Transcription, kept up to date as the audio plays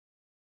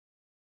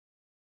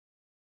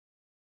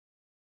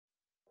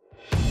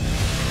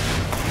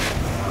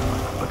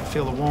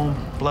feel the warm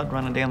blood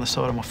running down the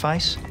side of my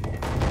face.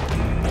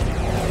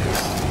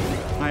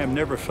 I have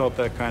never felt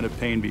that kind of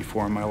pain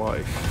before in my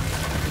life.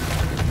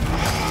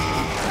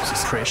 There's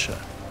a pressure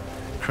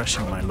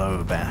crushing my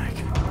lower back.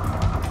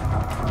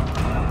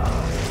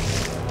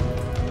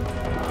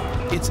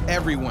 It's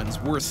everyone's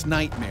worst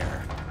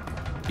nightmare,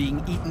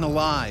 being eaten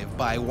alive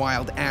by a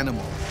wild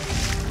animal.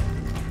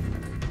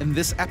 In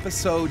this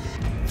episode,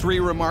 3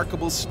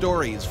 remarkable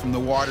stories from the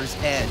water's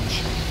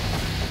edge.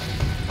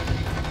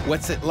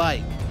 What's it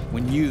like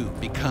when you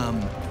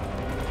become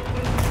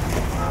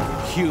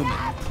human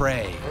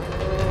prey?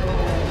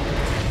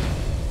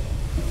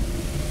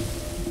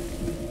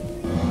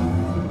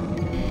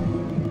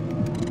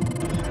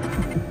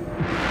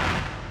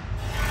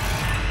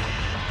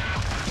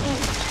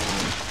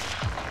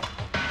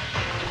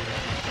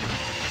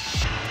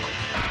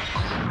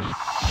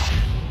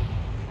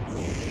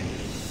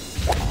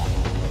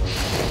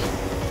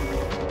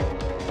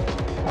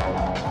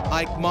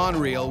 Ike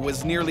Monreal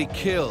was nearly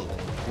killed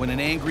when an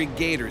angry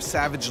gator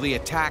savagely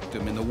attacked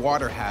him in the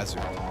water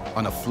hazard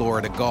on a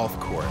Florida golf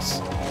course.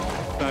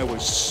 I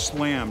was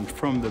slammed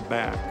from the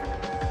back.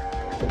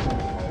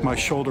 My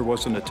shoulder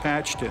wasn't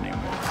attached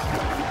anymore.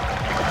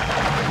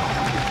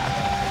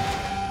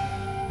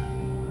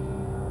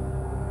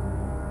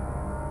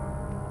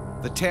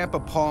 The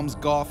Tampa Palms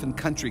Golf and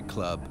Country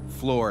Club,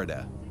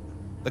 Florida.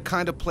 The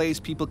kind of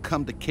place people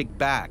come to kick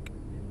back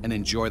and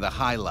enjoy the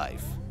high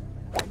life.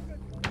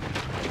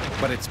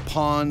 But its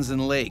ponds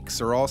and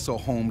lakes are also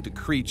home to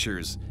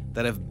creatures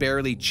that have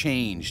barely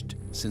changed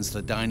since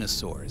the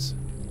dinosaurs.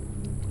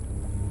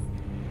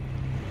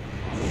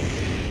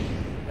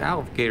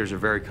 Alligators are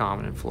very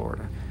common in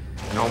Florida,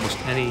 and almost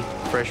any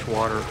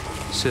freshwater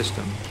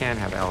system can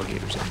have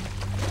alligators in it.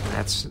 And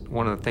that's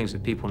one of the things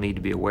that people need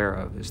to be aware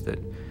of, is that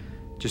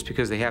just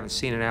because they haven't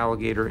seen an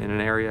alligator in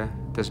an area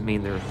doesn't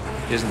mean there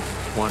isn't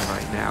one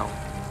right now.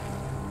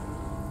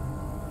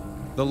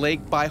 The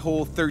lake by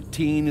hole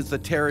 13 is the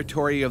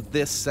territory of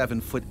this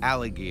 7-foot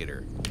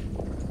alligator.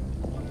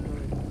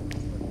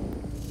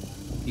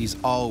 He's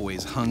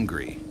always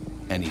hungry,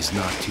 and he's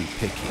not too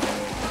picky.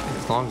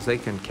 As long as they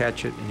can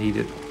catch it and eat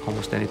it,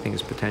 almost anything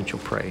is potential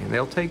prey. And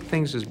they'll take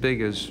things as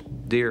big as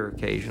deer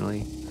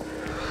occasionally.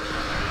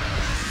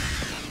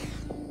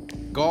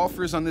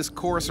 Golfers on this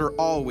course are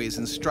always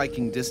in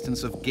striking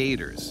distance of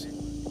gators,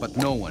 but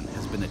no one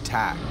has been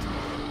attacked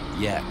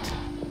yet.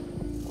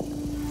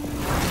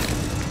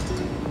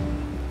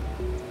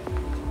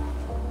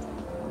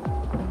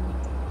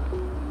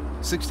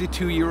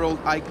 "62-year-old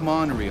Ike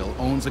Monreal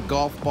owns a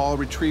golf ball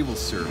retrieval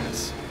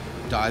service,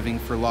 diving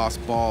for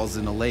lost balls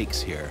in the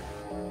lakes here.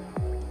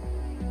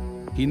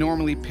 He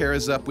normally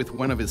pairs up with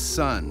one of his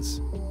sons,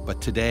 but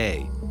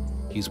today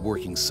he's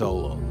working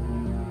solo.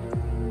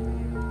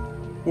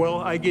 Well,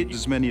 I get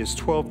as many as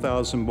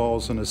 12,000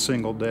 balls in a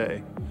single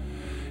day.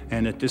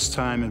 And at this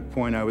time and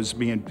point, I was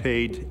being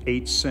paid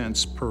 8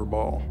 cents per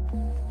ball.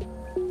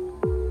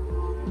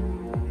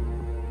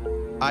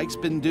 Ike's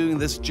been doing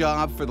this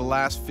job for the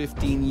last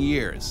 15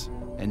 years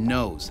and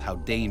knows how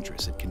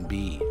dangerous it can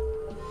be.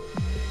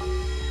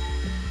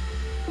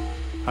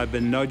 I've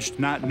been nudged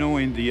not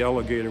knowing the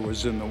alligator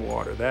was in the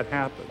water. That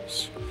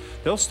happens.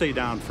 They'll stay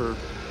down for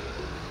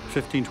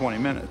 15, 20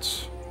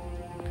 minutes.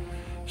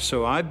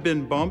 So I've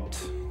been bumped,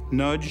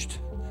 nudged,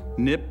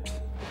 nipped,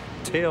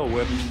 tail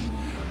whipped.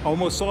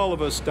 Almost all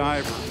of us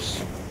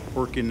divers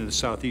working in the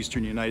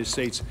southeastern United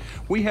States,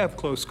 we have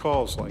close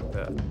calls like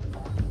that.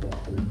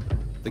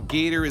 The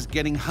gator is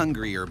getting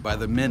hungrier by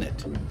the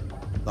minute.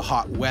 The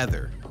hot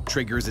weather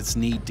triggers its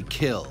need to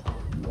kill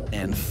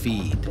and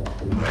feed.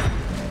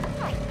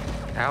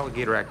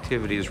 Alligator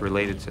activity is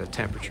related to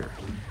temperature.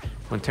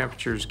 When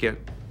temperatures get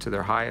to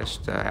their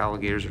highest,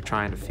 alligators are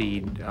trying to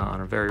feed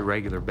on a very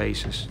regular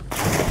basis.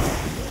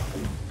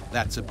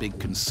 That's a big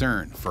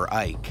concern for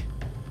Ike.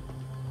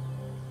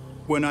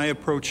 When I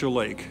approach a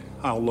lake,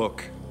 I'll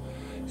look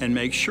and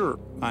make sure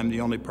I'm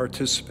the only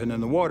participant in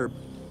the water.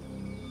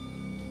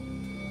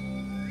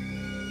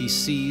 He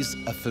sees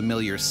a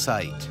familiar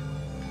sight.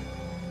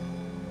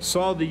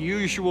 Saw the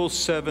usual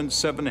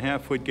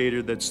 7.5 foot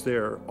gator that's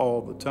there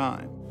all the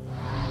time.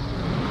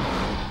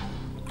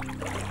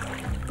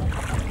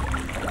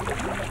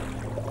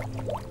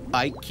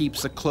 Ike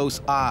keeps a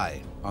close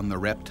eye on the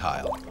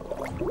reptile.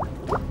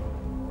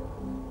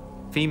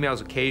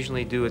 Females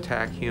occasionally do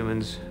attack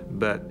humans,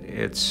 but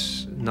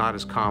it's not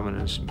as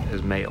common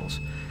as males.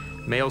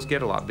 Males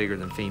get a lot bigger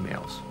than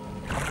females.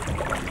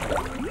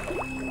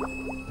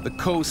 The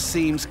coast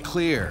seems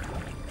clear,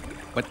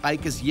 but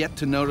Ike is yet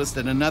to notice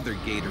that another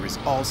gator is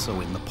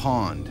also in the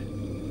pond.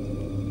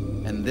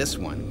 And this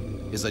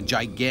one is a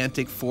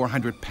gigantic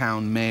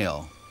 400-pound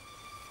male.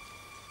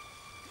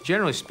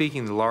 Generally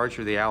speaking, the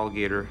larger the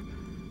alligator,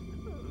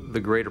 the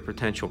greater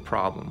potential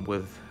problem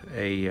with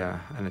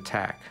an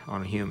attack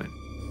on a human.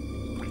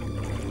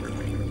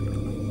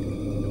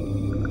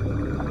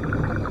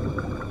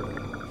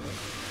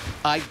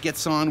 Ike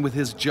gets on with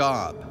his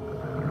job.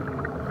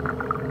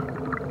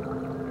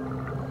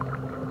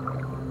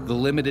 The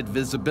limited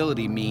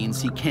visibility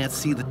means he can't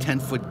see the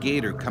 10-foot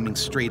gator coming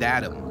straight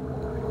at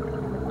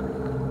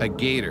him. A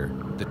gator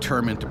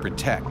determined to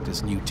protect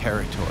his new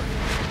territory.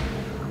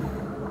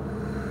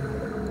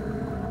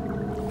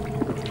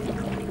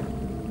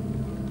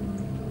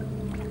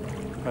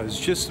 I was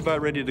just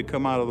about ready to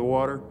come out of the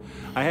water.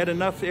 I had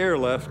enough air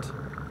left.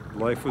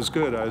 Life was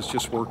good. I was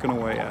just working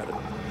away at it.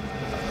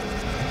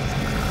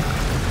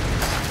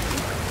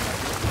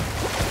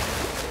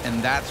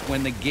 And that's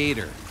when the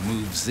gator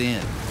moves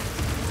in.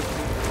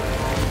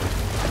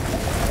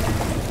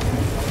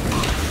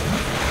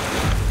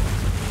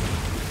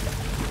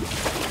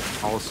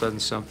 All of a sudden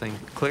something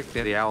clicked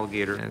at the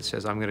alligator and it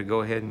says, I'm going to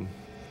go ahead and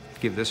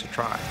give this a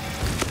try.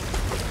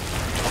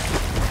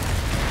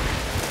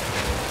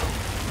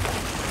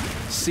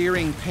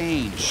 Searing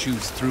pain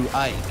shoots through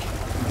Ike.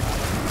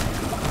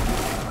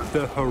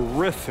 The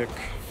horrific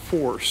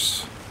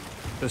force,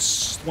 the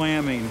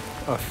slamming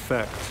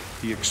effect,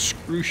 the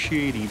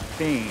excruciating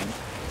pain,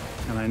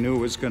 and I knew it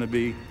was going to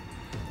be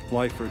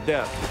life or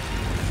death.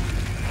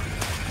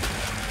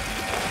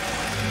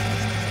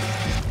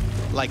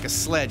 Like a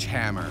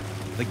sledgehammer,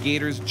 the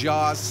gator's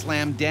jaws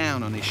slammed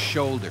down on his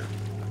shoulder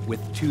with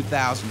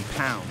 2,000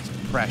 pounds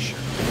of pressure.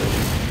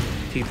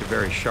 Teeth are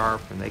very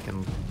sharp and they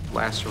can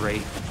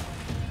lacerate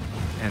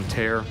and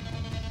tear,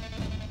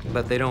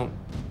 but they don't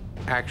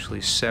actually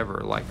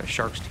sever like a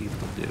shark's teeth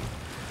will do.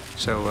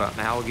 So an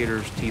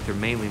alligator's teeth are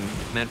mainly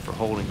meant for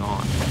holding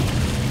on.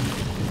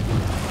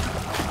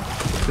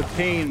 The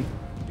pain,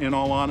 in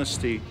all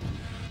honesty,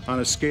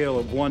 on a scale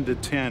of 1 to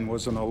 10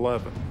 was an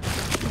 11.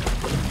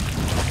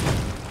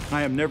 I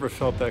have never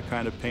felt that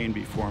kind of pain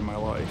before in my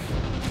life.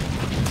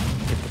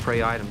 If the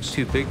prey item's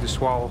too big to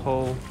swallow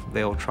whole,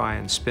 they'll try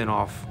and spin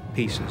off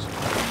pieces.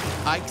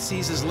 Ike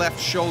sees his left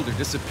shoulder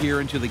disappear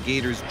into the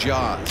gator's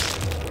jaws.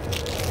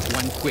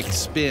 One quick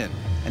spin,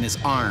 and his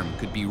arm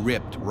could be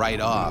ripped right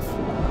off.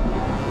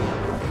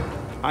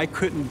 I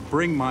couldn't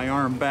bring my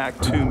arm back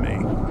to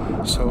me,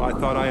 so I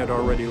thought I had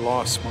already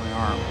lost my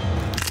arm.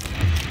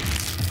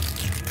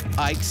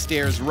 Ike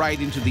stares right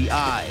into the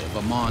eye of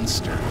a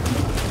monster.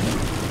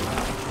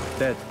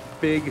 That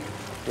big,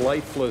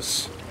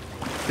 lifeless,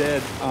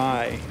 dead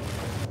eye,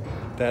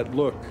 that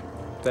look,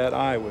 that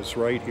eye was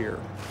right here.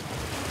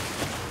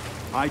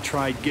 I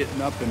tried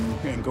getting up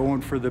and going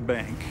for the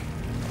bank.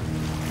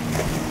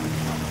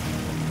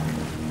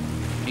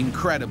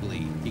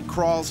 Incredibly, he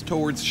crawls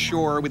towards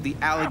shore with the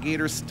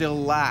alligator still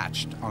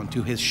latched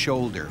onto his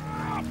shoulder.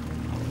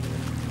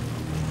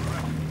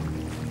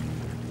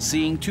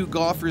 Seeing two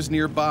golfers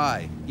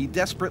nearby, he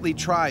desperately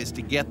tries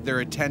to get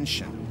their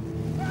attention.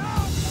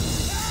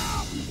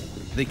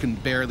 They can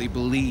barely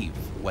believe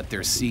what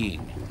they're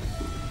seeing.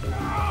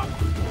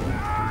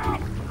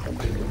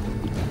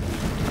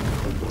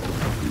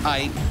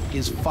 Ike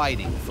is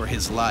fighting for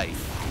his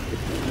life.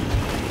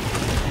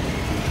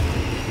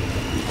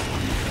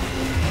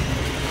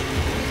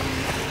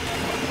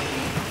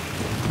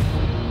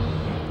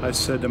 I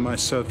said to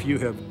myself, you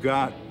have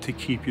got to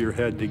keep your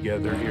head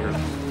together here.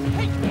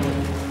 Hey!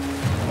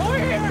 Over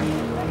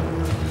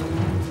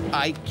here!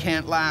 Ike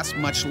can't last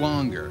much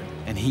longer,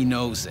 and he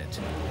knows it.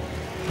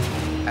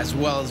 As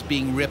well as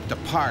being ripped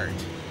apart,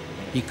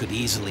 he could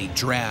easily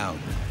drown.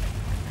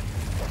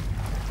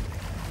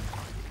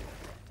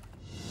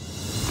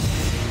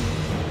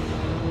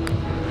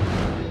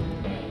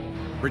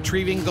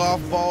 Retrieving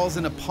golf balls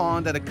in a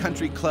pond at a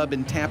country club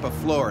in Tampa,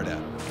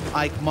 Florida,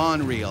 Ike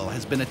Monreal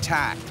has been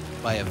attacked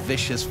by a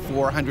vicious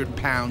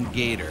 400-pound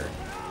gator.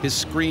 His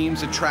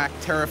screams attract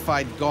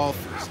terrified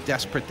golfers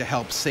desperate to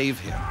help save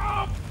him.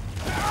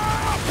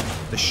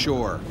 The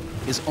shore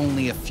is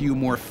only a few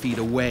more feet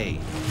away.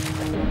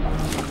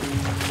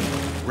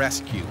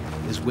 Rescue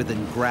is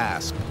within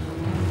grasp.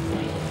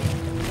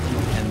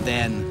 And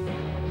then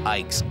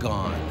Ike's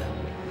gone.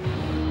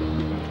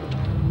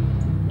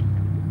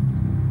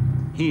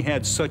 He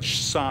had such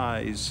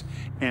size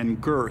and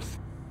girth,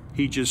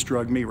 he just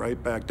drug me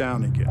right back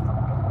down again.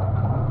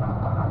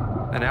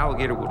 An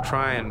alligator will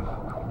try and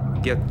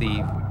get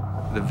the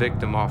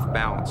victim off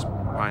balance,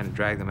 trying to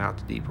drag them out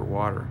to deeper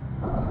water.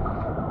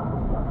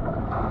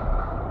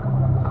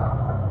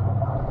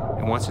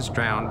 And once it's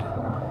drowned,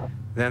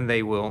 then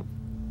they will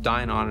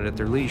dine on it at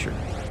their leisure.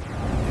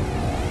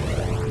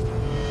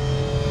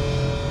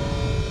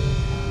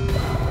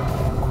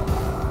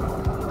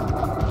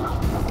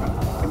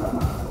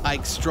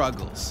 Ike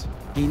struggles.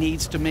 He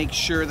needs to make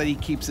sure that he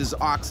keeps his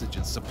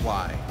oxygen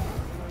supply.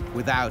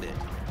 Without it,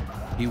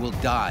 he will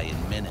die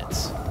in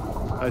minutes.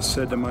 I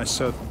said to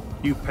myself,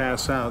 you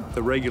pass out,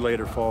 the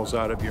regulator falls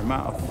out of your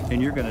mouth, and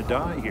you're gonna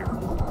die here.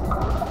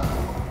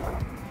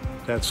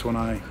 That's when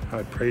I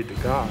prayed to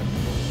God.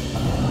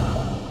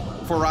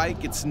 For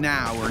Ike, it's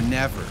now or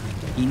never.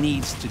 He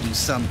needs to do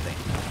something,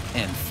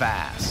 and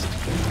fast.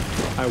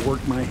 I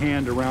worked my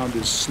hand around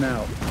his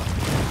snout.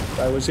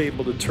 I was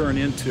able to turn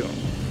into him.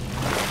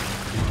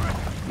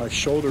 My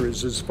shoulder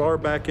is as far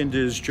back into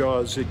his jaw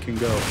as it can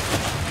go.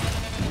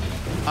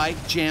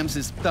 Ike jams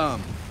his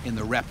thumb in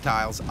the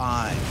reptile's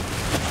eye.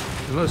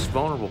 The most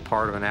vulnerable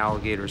part of an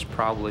alligator is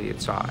probably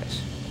its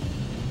eyes.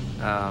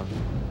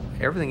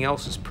 Everything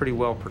else is pretty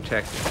well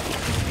protected.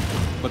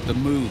 But the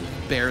move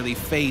barely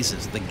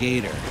phases the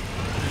gator.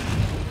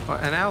 Well,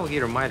 an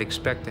alligator might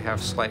expect to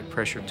have slight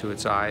pressure to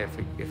its eye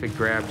if it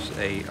grabs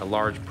a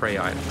large prey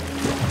item.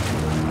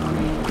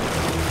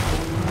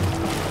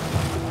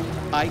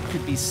 Ike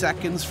could be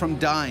seconds from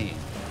dying.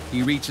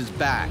 He reaches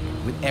back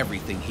with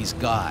everything he's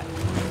got.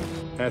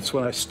 That's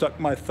when I stuck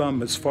my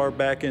thumb as far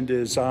back into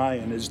his eye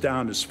and as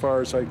down as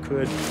far as I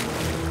could.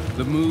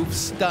 The move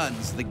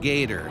stuns the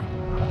gator.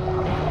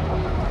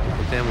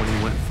 But then when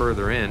he went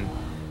further in,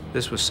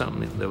 this was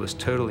something that was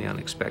totally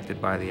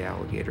unexpected by the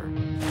alligator.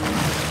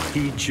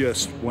 He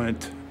just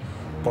went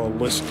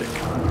ballistic.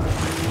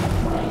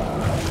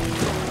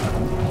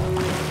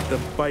 The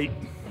bite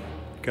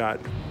got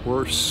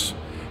worse,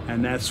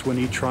 and that's when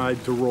he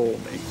tried to roll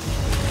me.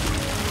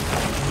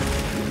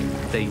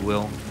 They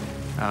will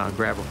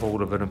grab a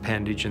hold of an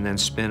appendage and then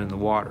spin in the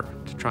water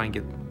to try and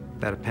get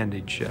that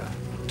appendage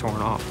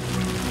torn off.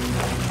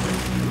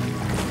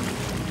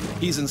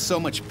 He's in so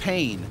much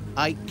pain,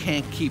 Ike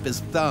can't keep his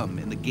thumb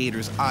in the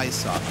gator's eye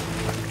socket.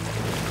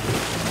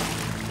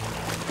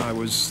 I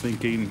was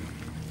thinking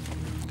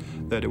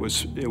that it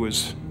was,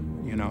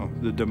 you know,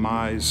 the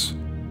demise.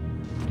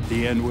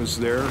 The end was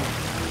there.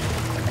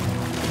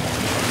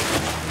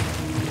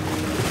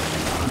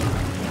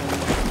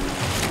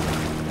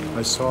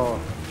 I saw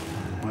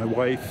my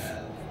wife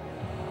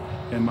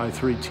and my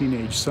 3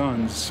 teenage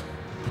sons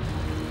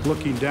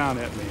looking down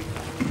at me.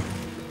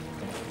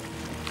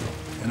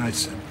 And I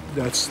said,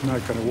 that's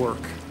not going to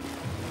work.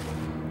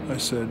 I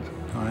said,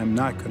 I am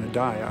not going to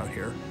die out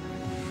here.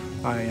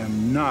 I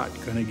am not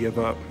going to give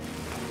up.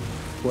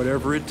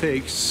 Whatever it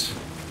takes,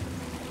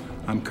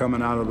 I'm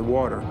coming out of the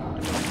water.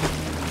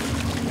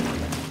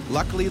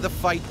 Luckily, the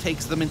fight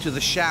takes them into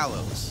the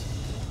shallows.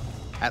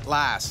 At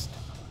last,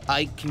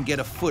 Ike can get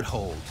a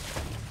foothold.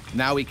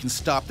 Now he can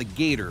stop the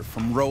gator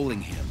from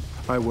rolling him.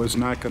 I was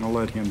not going to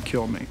let him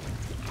kill me.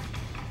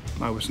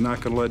 I was not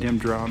going to let him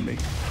drown me.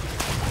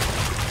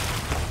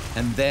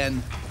 And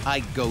then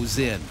Ike goes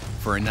in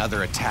for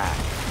another attack.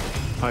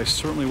 I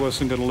certainly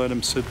wasn't going to let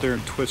him sit there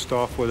and twist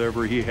off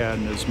whatever he had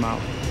in his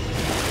mouth.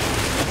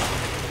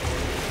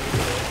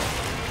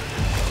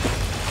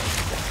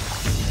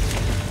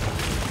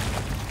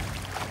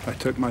 I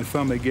took my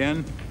thumb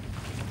again,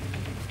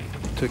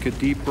 took a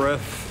deep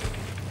breath,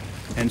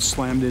 and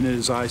slammed it in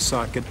his eye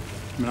socket,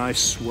 and I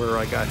swear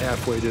I got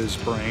halfway to his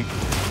brain.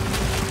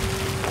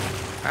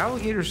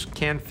 Alligators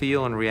can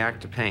feel and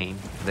react to pain.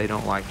 They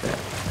don't like that.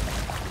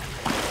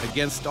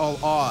 Against all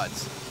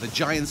odds, the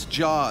giant's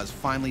jaws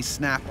finally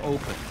snap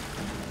open.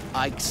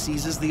 Ike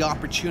seizes the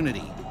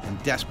opportunity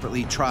and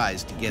desperately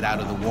tries to get out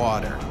of the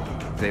water.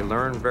 They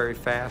learn very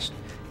fast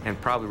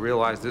and probably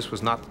realized this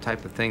was not the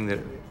type of thing that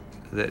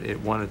it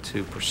wanted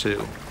to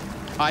pursue.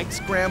 Ike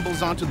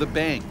scrambles onto the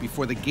bank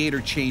before the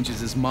gator changes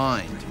his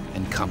mind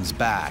and comes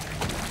back.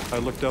 I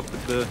looked up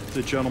at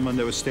the gentleman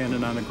that was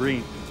standing on the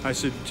green. I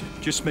said,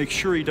 just make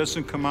sure he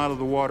doesn't come out of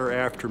the water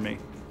after me.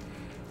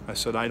 I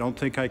said, I don't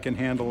think I can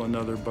handle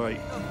another bite.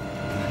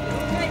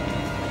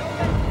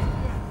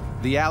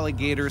 The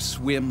alligator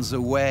swims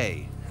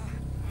away.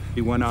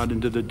 He went out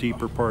into the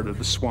deeper part of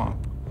the swamp.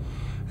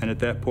 And at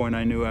that point,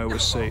 I knew I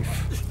was safe.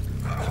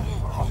 Are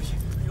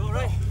you all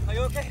right? Are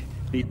you okay?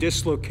 He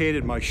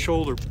dislocated my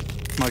shoulder.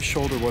 My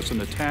shoulder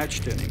wasn't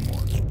attached anymore.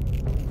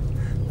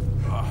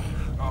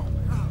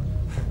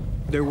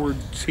 There were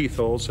teeth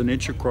holes 1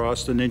 inch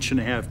across, 1.5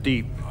 inches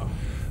deep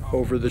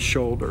over the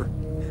shoulder.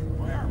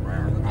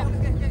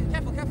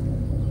 Careful, careful.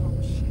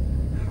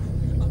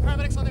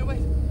 Paramedics on their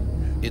way.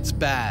 It's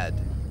bad,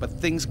 but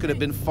things could have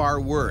been far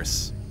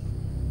worse.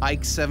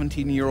 Ike's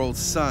 17-year-old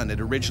son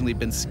had originally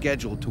been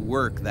scheduled to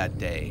work that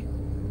day.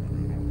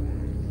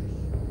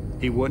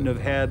 He wouldn't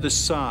have had the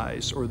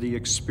size or the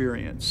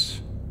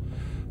experience.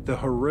 The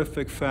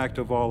horrific fact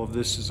of all of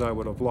this is I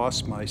would have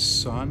lost my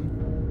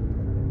son.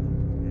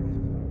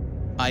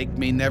 Ike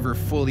may never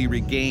fully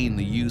regain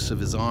the use of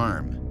his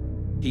arm.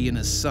 He and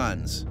his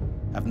sons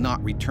have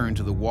not returned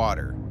to the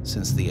water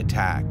since the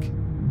attack.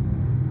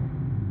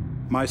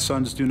 My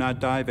sons do not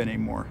dive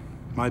anymore.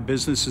 My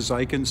business is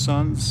Ike and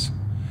Sons.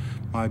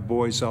 My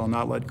boys I'll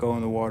not let go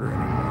in the water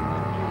anymore.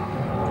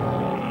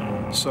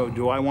 So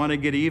do I want to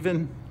get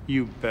even?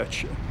 You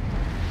betcha.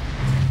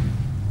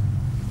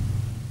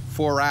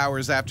 4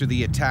 hours after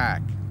the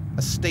attack,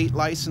 a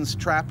state-licensed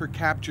trapper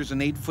captures an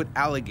 8-foot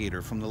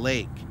alligator from the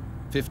lake,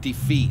 50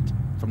 feet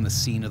from the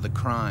scene of the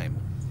crime.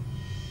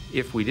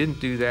 If we didn't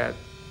do that,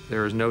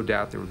 there is no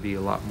doubt there would be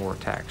a lot more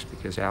attacks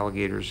because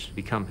alligators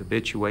become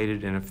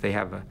habituated, and if they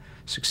have a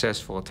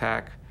successful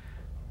attack,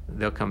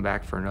 they'll come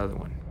back for another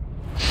one.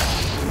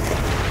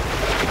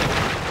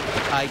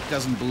 Ike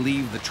doesn't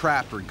believe the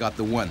trapper got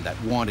the one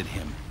that wanted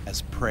him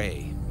as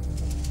prey.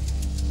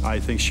 I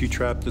think she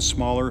trapped the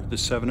smaller, the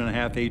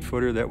 7.5,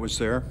 8-footer that was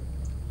there.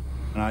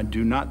 And I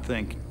do not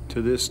think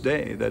to this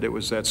day that it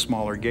was that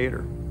smaller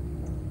gator.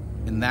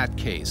 In that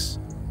case,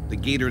 the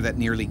gator that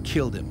nearly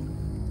killed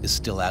him is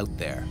still out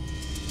there.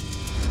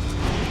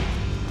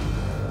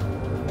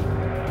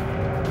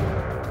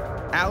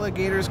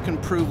 Alligators can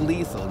prove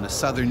lethal in the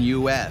southern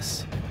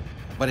US,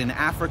 but in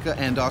Africa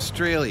and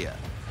Australia,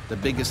 the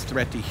biggest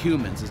threat to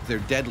humans is their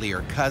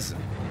deadlier cousin.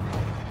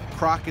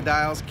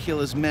 Crocodiles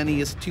kill as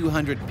many as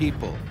 200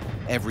 people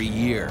every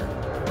year.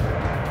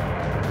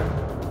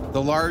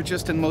 The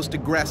largest and most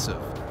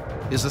aggressive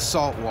is a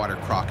saltwater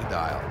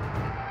crocodile,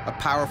 a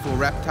powerful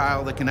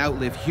reptile that can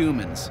outlive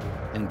humans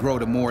and grow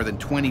to more than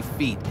 20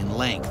 feet in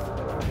length.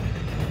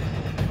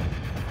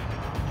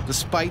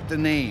 Despite the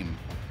name,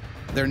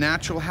 their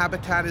natural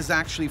habitat is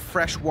actually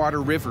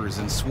freshwater rivers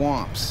and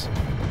swamps.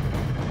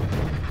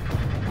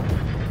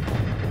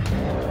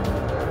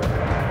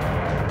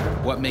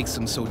 What makes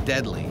them so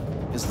deadly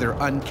is their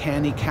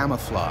uncanny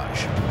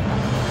camouflage.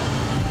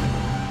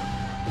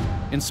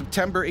 In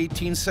September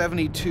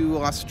 1872,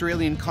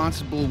 Australian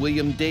Constable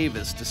William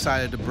Davis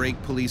decided to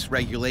break police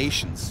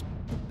regulations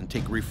and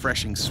take a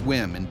refreshing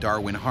swim in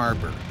Darwin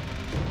Harbour.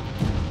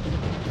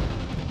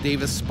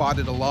 Davis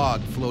spotted a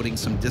log floating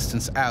some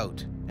distance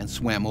out and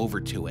swam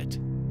over to it.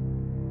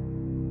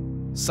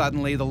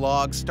 Suddenly, the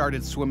log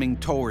started swimming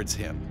towards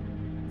him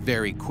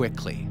very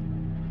quickly.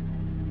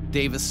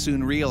 Davis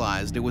soon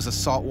realized it was a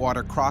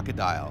saltwater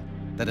crocodile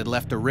that had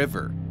left a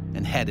river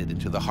and headed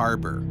into the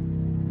harbor.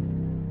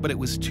 But it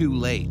was too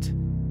late.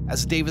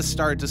 As Davis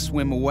started to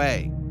swim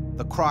away,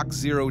 the croc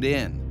zeroed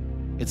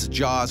in, its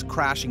jaws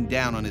crashing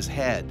down on his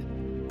head.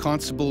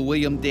 Constable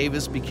William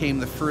Davis became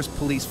the first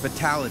police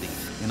fatality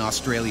in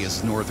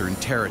Australia's Northern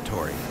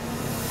Territory.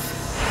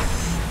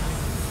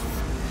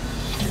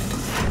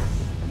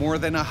 More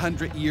than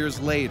 100 years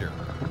later,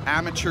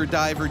 amateur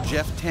diver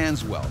Jeff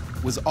Tanswell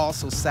was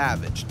also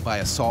savaged by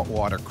a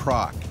saltwater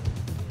croc.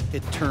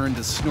 It turned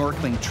a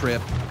snorkeling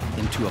trip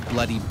into a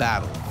bloody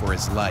battle for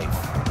his life.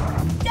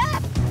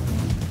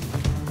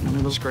 And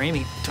I was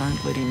screaming,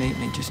 "Don't let him eat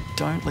me, just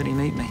don't let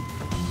him eat me."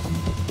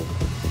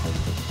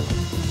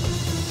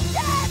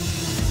 Dad!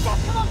 Dad,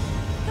 come on!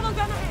 Come on,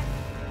 grab my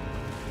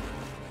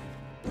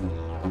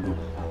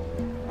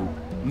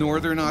hand!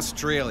 Northern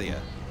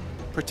Australia.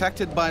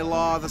 Protected by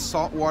law, the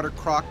saltwater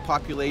croc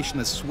population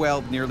has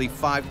swelled nearly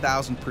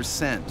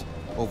 5,000%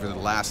 over the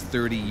last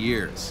 30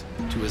 years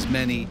to as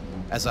many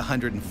as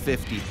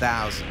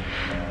 150,000.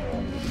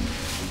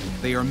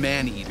 They are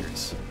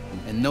man-eaters,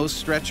 and no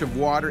stretch of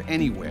water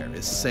anywhere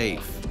is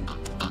safe.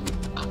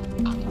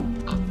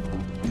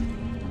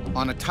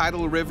 On a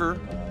tidal river,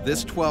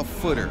 this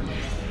 12-footer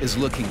is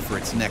looking for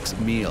its next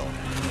meal.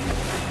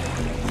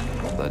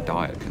 Their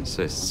diet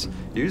consists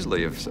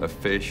usually of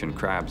fish and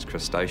crabs,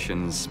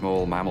 crustaceans,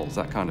 small mammals,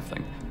 that kind of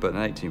thing. But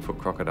an 18-foot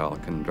crocodile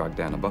can drag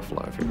down a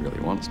buffalo if it really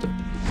wants to.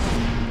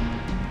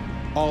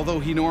 Although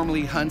he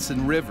normally hunts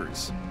in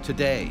rivers,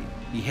 today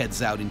he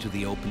heads out into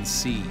the open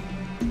sea.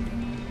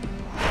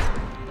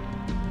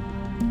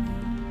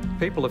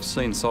 People have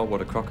seen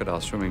saltwater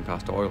crocodiles swimming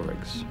past oil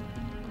rigs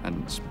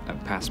and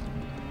past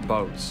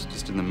boats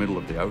just in the middle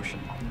of the ocean.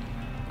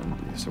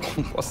 And so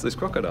what's this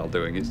crocodile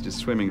doing? It's just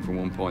swimming from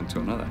one point to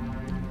another.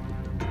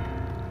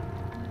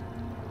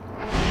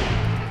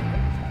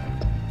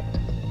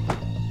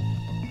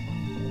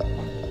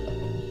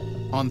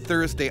 On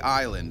Thursday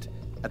Island,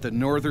 at the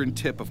northern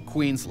tip of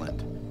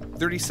Queensland,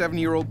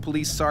 37-year-old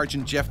police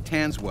sergeant Jeff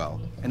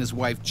Tanswell and his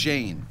wife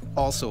Jane,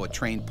 also a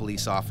trained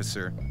police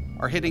officer,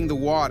 are hitting the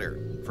water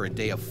for a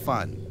day of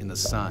fun in the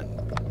sun.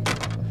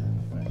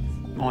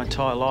 My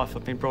entire life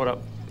I've been brought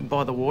up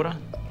by the water.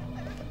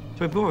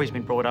 So we've always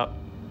been brought up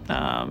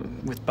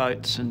with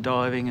boats and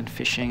diving and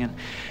fishing, and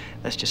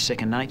that's just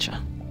second nature.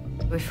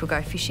 If we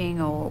go fishing,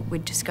 or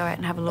we'd just go out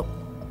and have a look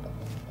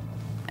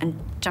and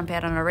jump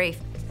out on a reef.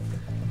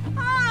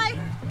 Hi!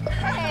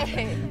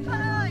 Hey!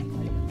 Hi!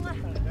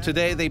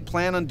 Today, they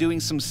plan on doing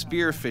some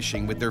spear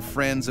fishing with their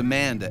friends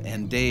Amanda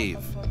and Dave.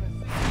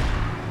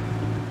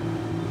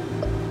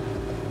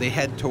 They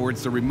head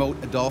towards the remote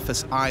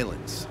Adolphus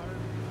Islands,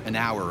 an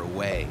hour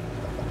away.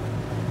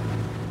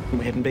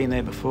 We hadn't been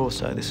there before,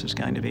 so this was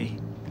going to be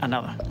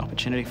another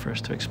opportunity for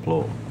us to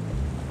explore.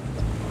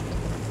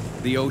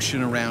 The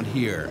ocean around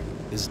here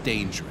is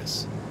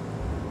dangerous.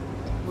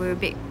 We're a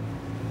bit,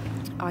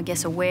 I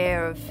guess,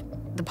 aware of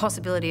the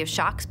possibility of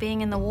sharks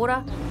being in the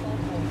water.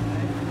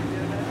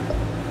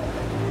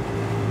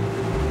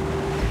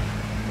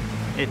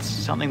 It's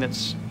something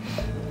that's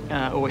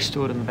always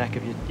stored in the back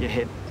of your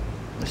head.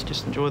 Let's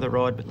just enjoy the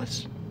ride, but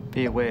let's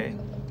be aware.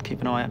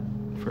 Keep an eye out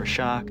for a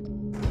shark.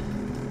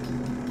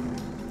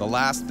 The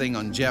last thing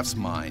on Jeff's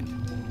mind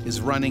is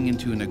running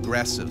into an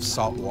aggressive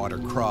saltwater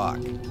croc.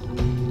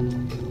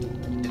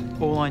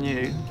 All I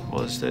knew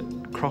was that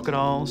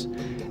crocodiles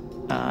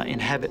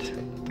inhabit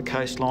the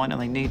coastline,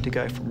 and they need to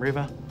go from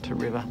river to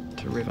river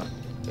to river.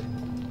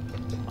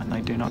 And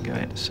they do not go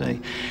out to sea.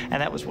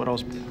 And that was what I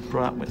was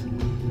brought up with.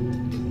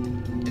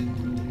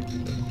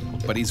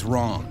 But he's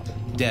wrong,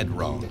 dead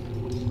wrong.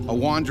 A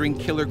wandering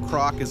killer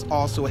croc is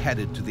also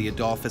headed to the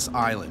Adolphus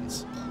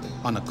Islands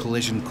on a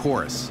collision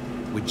course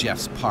with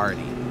Jeff's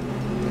party.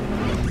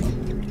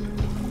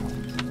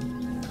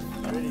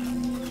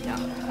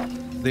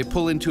 They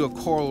pull into a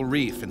coral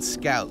reef and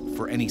scout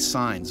for any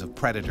signs of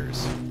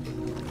predators.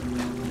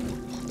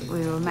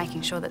 We were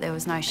making sure that there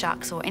was no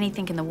sharks or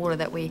anything in the water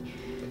that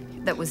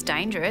was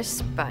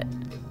dangerous, but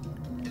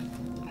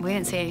we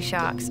didn't see any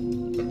sharks.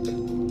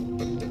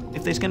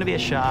 If there's going to be a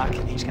shark,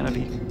 he's going to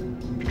be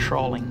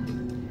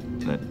patrolling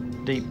the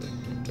deep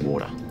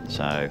water.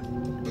 So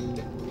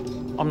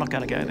I'm not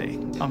going to go there.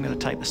 I'm going to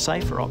take the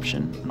safer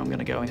option, and I'm going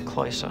to go in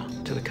closer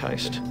to the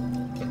coast.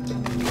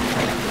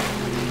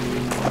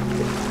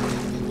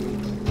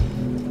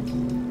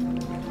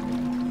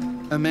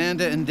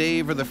 Amanda and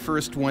Dave are the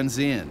first ones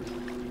in.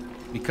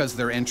 Because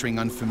they're entering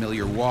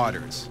unfamiliar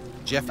waters,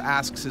 Jeff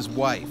asks his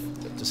wife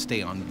to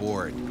stay on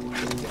board.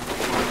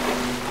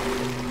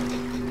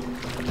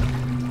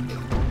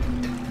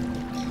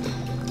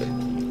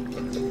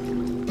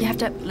 You have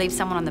to leave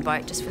someone on the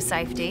boat just for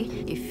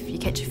safety. If you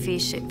catch a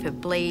fish, if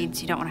it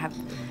bleeds, you don't want to have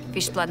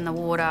fish blood in the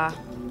water.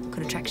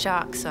 Could attract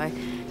sharks, so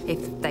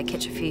if they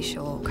catch a fish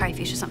or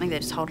crayfish or something, they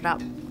just hold it up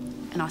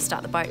and I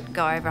start the boat,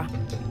 go over.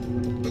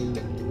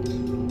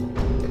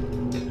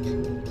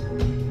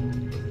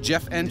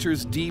 Jeff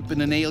enters deep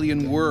in an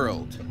alien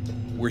world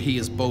where he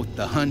is both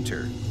the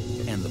hunter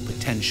and the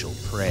potential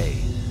prey.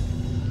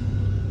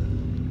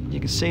 You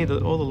can see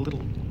all the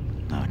little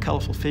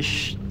colourful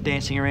fish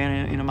dancing around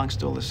in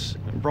amongst all this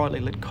brightly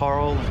lit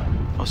coral.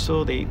 I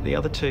saw the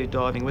other two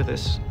diving with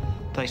us.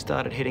 They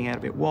started heading out a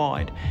bit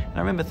wide. And I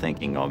remember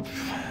thinking,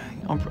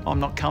 I'm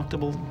not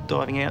comfortable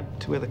diving out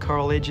to where the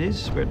coral edge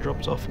is, where it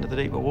drops off into the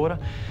deeper water,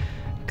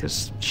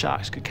 because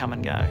sharks could come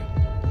and go.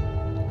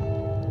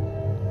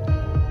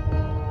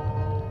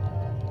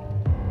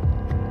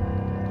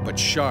 But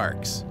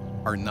sharks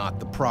are not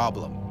the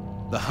problem.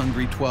 The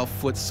hungry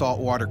 12-foot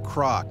saltwater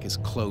croc is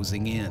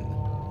closing in.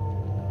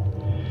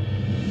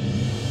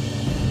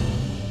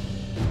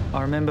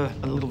 I remember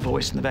a little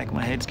voice in the back of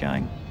my head's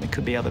going, there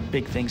could be other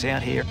big things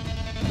out here.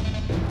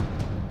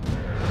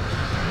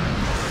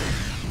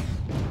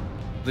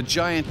 The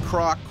giant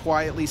croc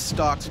quietly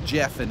stalks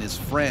Jeff and his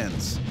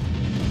friends.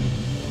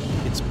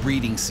 It's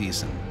breeding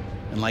season,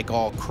 and like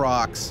all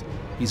crocs,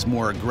 he's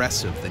more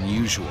aggressive than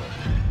usual.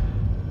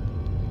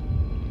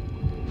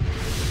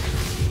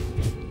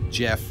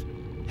 Jeff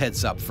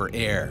heads up for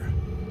air.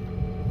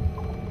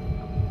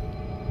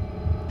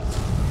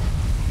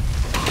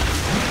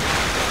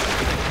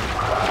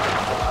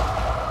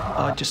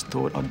 I just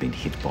thought I'd been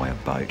hit by a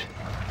boat.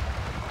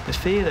 The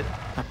fear that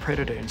a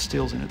predator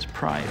instills in its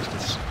prey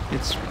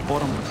it's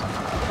bottomless.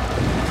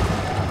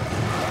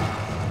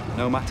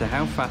 No matter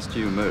how fast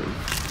you move,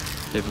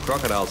 if a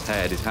crocodile's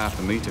head is half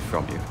a metre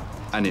from you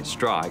and it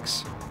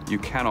strikes, you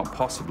cannot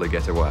possibly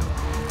get away.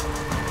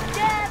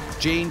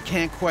 Jane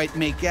can't quite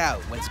make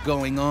out what's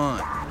going on.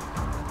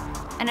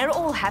 And it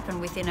all happened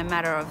within a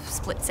matter of a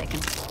split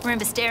second. I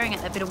remember staring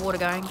at that bit of water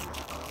going,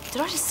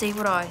 did I just see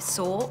what I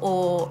saw,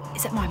 or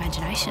is it my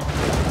imagination?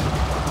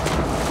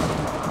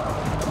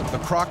 The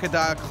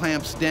crocodile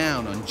clamps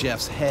down on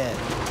Jeff's head.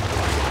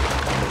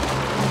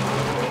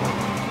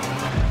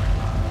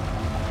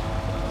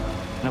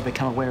 And I've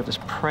become aware of this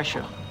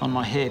pressure on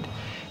my head,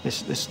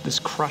 this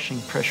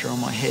crushing pressure on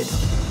my head.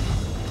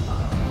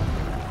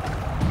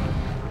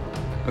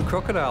 The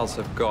crocodiles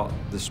have got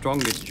the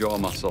strongest jaw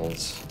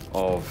muscles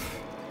of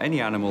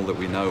any animal that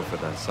we know for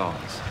their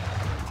size.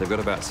 They've got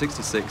about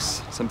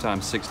 66,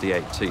 sometimes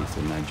 68 teeth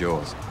in their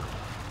jaws.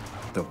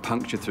 They'll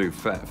puncture through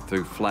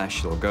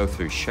flesh, they'll go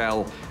through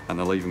shell, and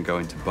they'll even go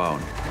into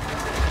bone.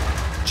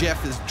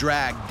 Jeff is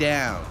dragged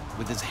down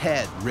with his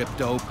head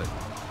ripped open.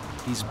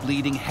 He's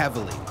bleeding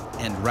heavily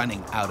and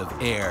running out of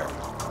air.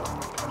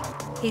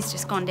 He's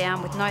just gone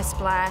down with no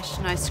splash,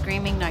 no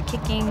screaming, no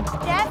kicking.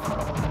 Jeff!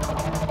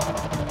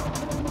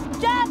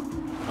 Jeff!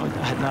 I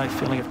had no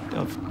feeling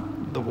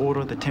of the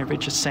water, the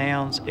temperature,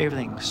 sounds,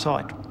 everything,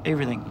 sight,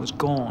 everything was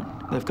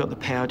gone. They've got the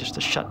power just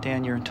to shut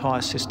down your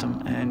entire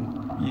system and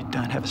you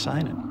don't have a say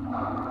in it.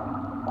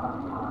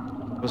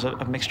 It was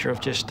a mixture of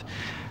just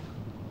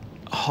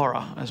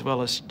horror as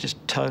well as just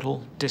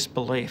total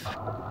disbelief.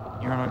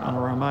 You're on a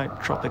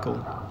remote tropical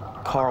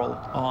coral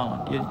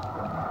island.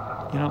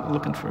 You're not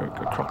looking for a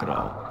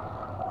crocodile.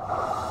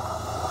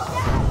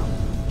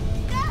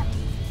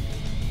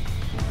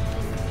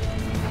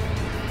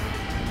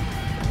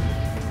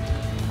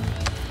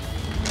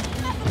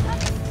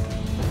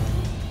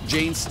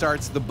 Jane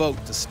starts the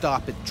boat to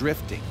stop it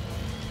drifting.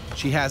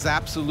 She has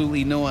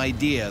absolutely no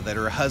idea that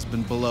her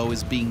husband below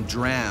is being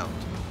drowned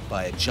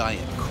by a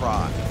giant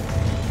croc.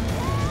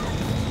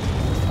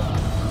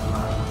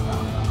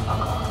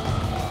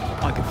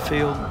 I could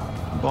feel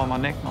by my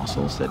neck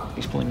muscles that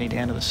he's pulling me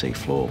down to the sea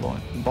floor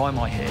by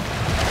my head.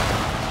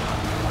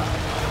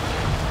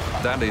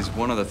 That is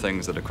one of the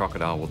things that a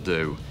crocodile will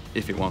do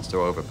if it wants to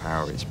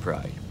overpower its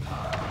prey.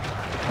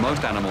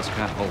 Most animals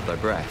can't hold their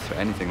breath for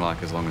anything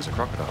like as long as a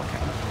crocodile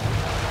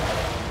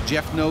can.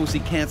 Jeff knows he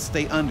can't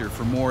stay under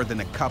for more than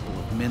a couple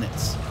of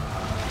minutes.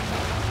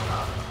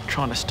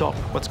 Trying to stop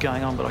what's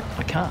going on, but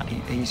I can't.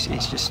 He's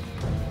just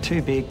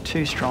too big,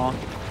 too strong.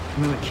 I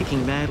remember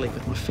kicking badly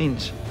with my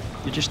fins.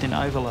 You're just in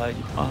overload.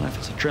 I don't know if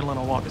it's adrenaline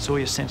or what, it's all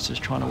your senses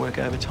trying to work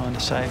overtime to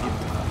save you.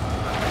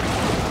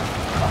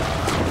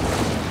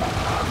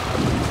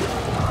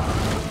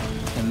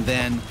 And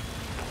then,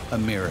 a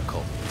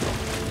miracle.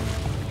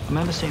 I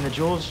remember seeing the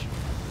jaws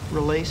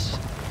release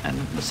and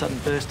the sudden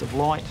burst of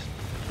light,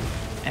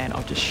 and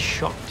I just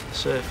shot to the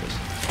surface.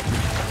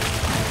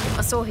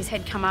 I saw his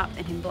head come up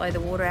and him blow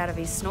the water out of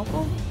his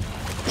snorkel.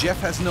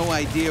 Jeff has no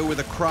idea where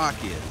the croc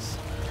is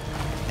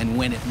and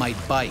when it might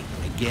bite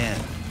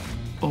again.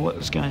 All that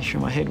was going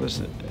through my head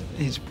was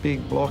his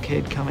big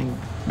blockhead coming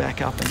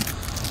back up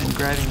and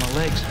grabbing my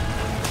legs.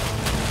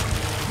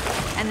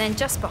 And then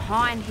just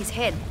behind his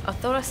head, I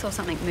thought I saw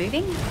something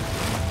moving.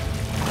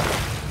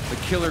 The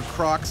killer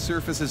croc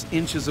surfaces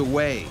inches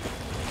away,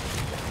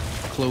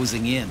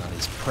 closing in on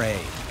his prey.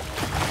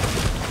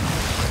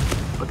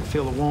 I could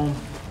feel the warm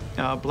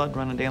blood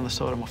running down the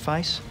side of my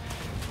face.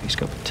 He's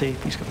got the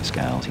teeth, he's got the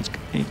scales, he's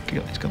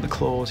got the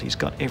claws, he's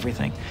got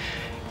everything.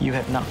 You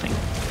have nothing.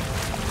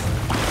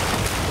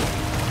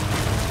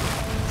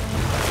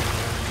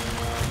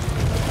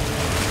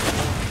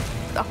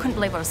 I couldn't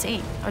believe what I was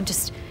seeing.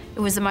 It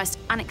was the most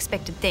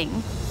unexpected thing.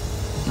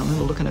 I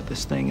remember looking at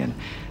this thing, and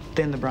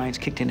then the brains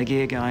kicked into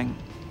gear going,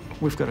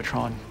 we've got to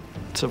try and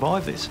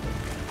survive this.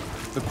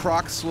 The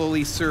croc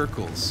slowly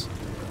circles.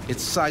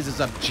 It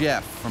sizes up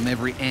Jeff from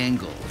every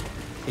angle.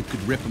 It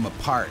could rip him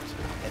apart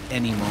at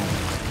any moment.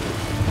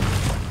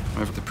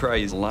 If the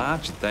prey is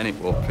large, then it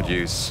will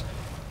produce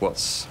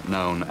what's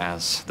known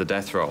as the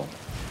death roll.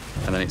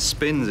 And then it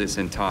spins its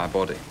entire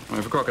body.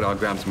 If a crocodile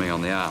grabs me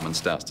on the arm and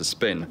starts to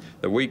spin,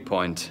 the weak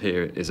point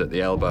here is at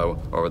the elbow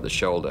or at the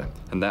shoulder,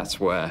 and that's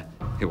where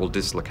it will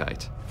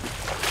dislocate.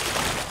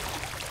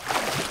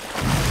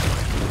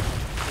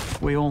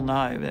 We all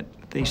know that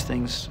these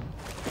things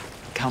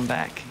come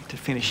back to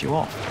finish you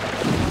off.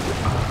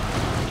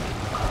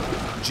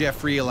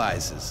 Jeff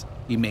realizes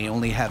he may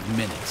only have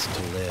minutes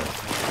to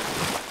live.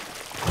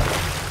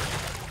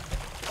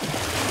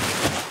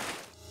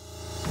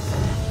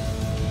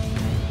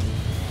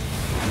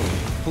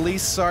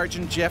 Police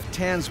Sergeant Jeff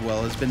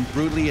Tanswell has been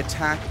brutally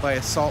attacked by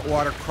a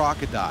saltwater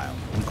crocodile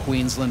in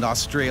Queensland,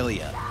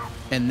 Australia.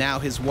 And now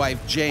his wife,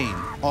 Jane,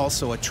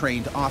 also a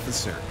trained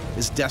officer,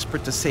 is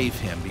desperate to save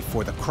him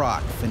before the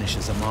croc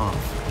finishes him off.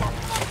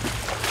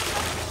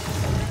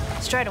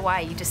 Straight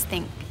away, you just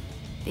think,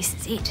 this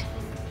is it.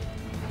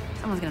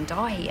 Someone's going to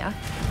die here.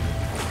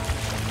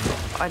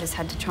 I just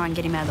had to try and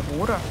get him out of the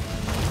water.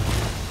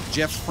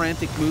 Jeff's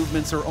frantic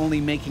movements are only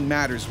making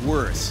matters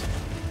worse.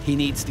 He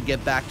needs to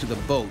get back to the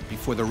boat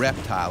before the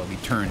reptile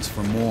returns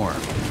for more.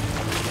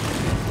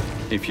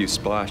 If you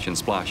splash and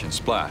splash and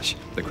splash,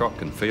 the croc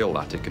can feel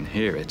that, it can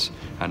hear it,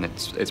 and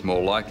it's more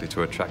likely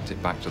to attract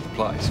it back to the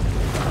place.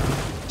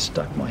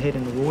 Stuck my head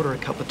in the water a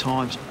couple of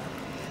times,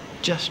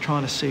 just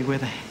trying to see where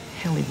the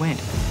hell he went.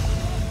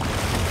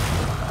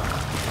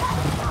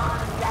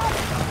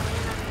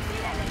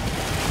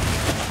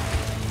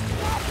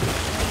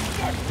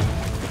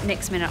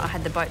 Next minute, I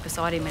had the boat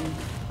beside him and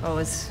I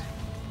was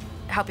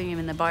helping him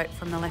in the boat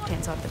from the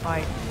left-hand side of the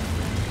boat.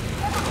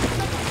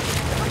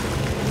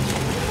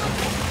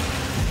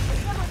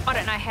 I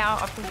don't know how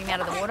I pulled him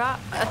out of the water.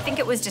 I think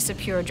it was just a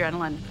pure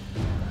adrenaline.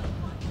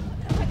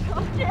 Oh my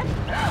God, Jeff.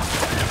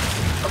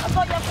 I've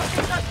got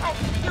you, okay.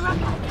 You're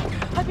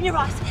okay. Open your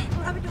eyes.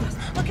 Open your eyes.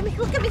 Look at me,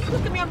 look at me,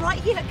 look at me. I'm right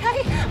here,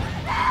 okay?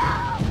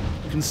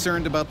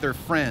 Concerned about their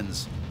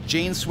friends,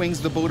 Jane swings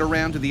the boat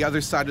around to the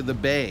other side of the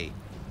bay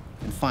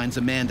and finds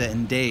Amanda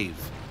and Dave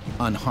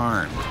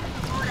unharmed.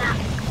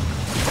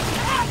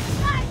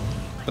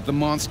 But the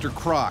monster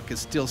croc is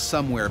still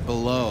somewhere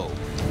below.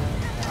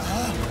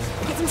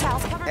 Get some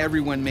towels, cover.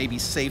 Everyone may be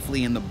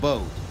safely in the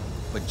boat,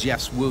 but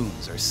Jeff's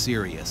wounds are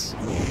serious.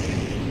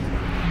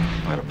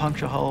 I got a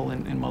puncture hole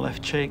in my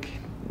left cheek.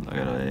 I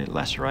got a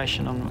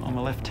laceration on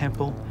my left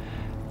temple.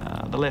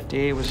 The left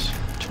ear was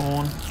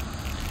torn.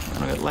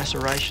 And I got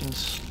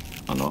lacerations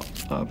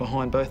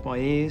behind both my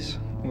ears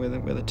where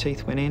the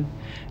teeth went in,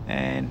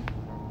 and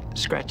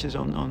scratches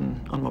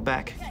on my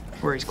back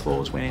where his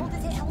claws went in.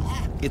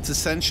 It's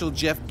essential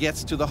Jeff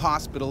gets to the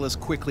hospital as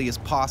quickly as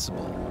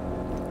possible,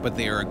 but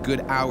they are a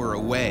good hour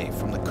away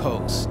from the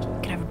coast. He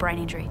could have a brain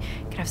injury.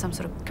 He could have some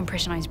sort of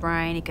compression on his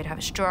brain. He could have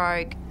a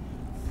stroke.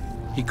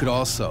 He could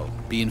also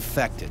be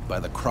infected by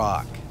the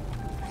croc.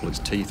 Its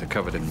teeth are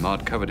covered in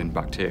mud, covered in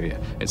bacteria.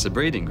 It's a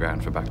breeding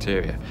ground for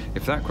bacteria.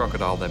 If that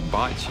crocodile then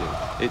bites you,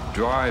 it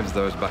drives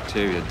those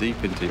bacteria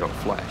deep into your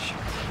flesh,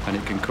 and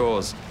it can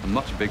cause a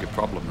much bigger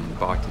problem than the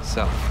bite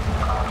itself.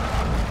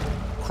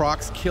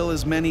 Crocs kill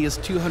as many as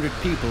 200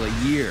 people a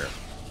year.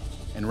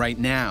 And right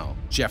now,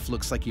 Jeff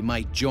looks like he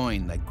might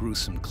join that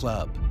gruesome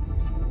club.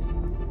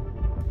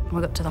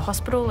 We got to the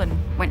hospital and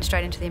went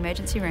straight into the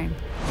emergency room.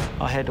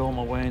 I had all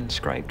my wounds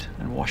scraped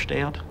and washed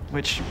out,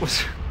 which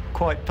was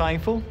quite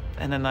painful.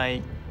 And then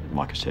they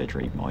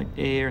microsurgery my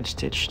ear and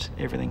stitched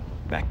everything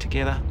back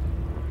together.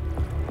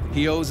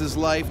 He owes his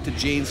life to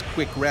Jane's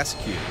quick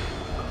rescue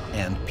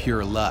and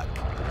pure luck.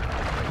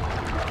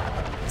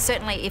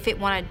 Certainly, if it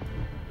wanted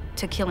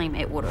to kill him,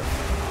 it would have.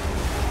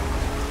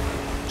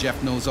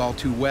 Jeff knows all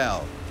too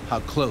well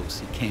how close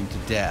he came to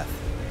death.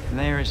 And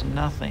there is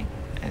nothing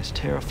as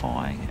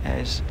terrifying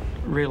as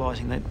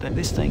realising that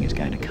this thing is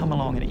going to come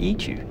along and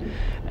eat you.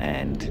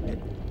 and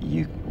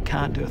you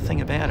can't do a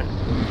thing about it.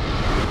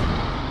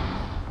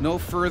 No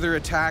further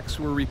attacks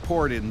were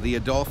reported in the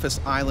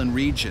Adolphus Island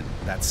region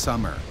that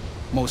summer.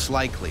 Most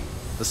likely,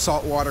 the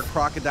saltwater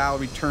crocodile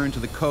returned to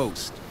the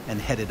coast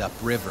and headed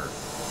upriver.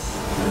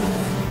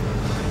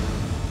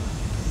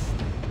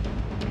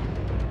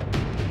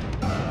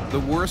 The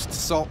worst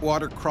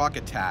saltwater croc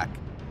attack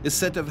is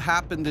said to have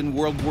happened in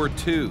World War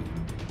II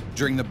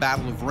during the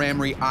Battle of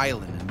Ramree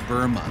Island in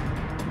Burma.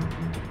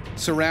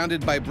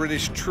 Surrounded by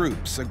British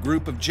troops, a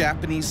group of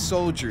Japanese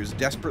soldiers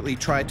desperately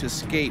tried to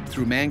escape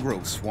through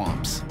mangrove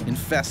swamps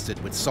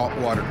infested with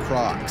saltwater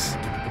crocs.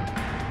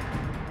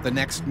 The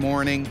next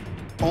morning,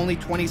 only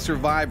 20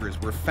 survivors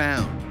were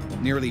found.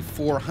 Nearly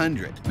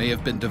 400 may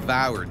have been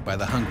devoured by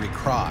the hungry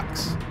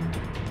crocs.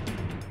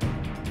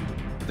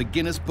 The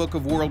Guinness Book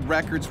of World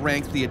Records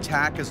ranks the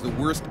attack as the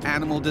worst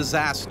animal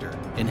disaster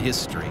in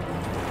history.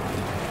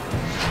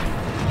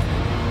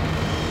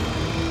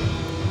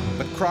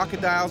 But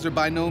crocodiles are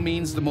by no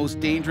means the most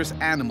dangerous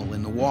animal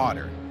in the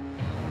water.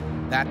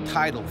 That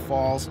title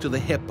falls to the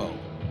hippo,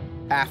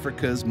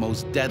 Africa's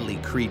most deadly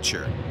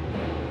creature.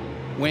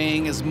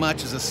 Weighing as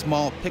much as a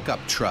small pickup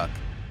truck,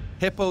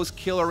 hippos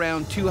kill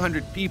around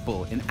 200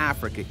 people in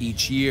Africa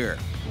each year.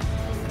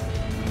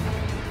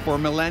 For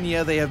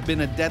millennia, they have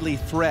been a deadly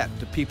threat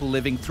to people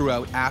living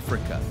throughout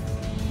Africa.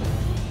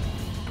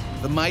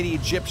 The mighty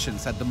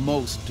Egyptians had the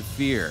most to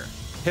fear.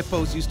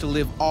 Hippos used to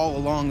live all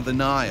along the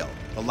Nile,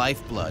 the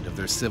lifeblood of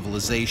their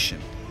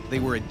civilization. They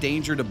were a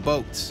danger to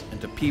boats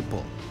and to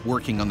people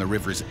working on the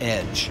river's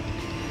edge.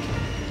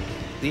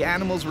 The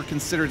animals were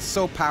considered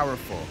so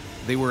powerful,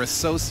 they were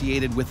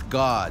associated with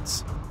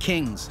gods.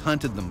 Kings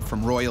hunted them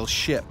from royal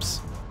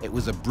ships. It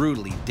was a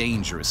brutally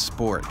dangerous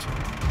sport.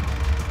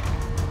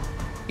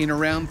 In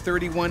around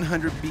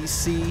 3100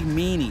 BC,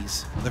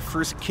 Menes, the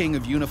first king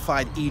of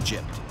unified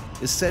Egypt,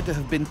 is said to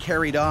have been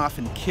carried off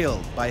and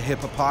killed by a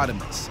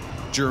hippopotamus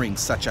during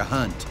such a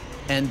hunt,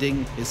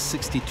 ending his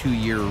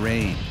 62-year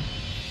reign.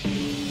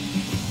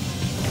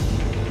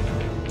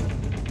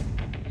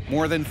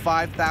 More than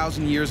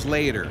 5,000 years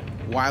later,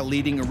 while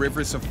leading a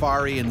river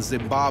safari in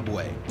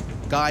Zimbabwe,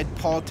 guide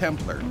Paul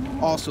Templar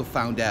also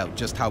found out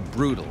just how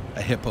brutal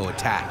a hippo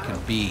attack can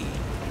be.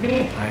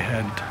 I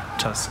had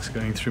tusks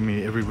going through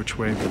me every which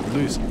way but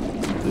loose.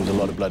 There was a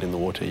lot of blood in the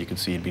water. You could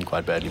see he'd been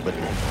quite badly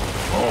bitten.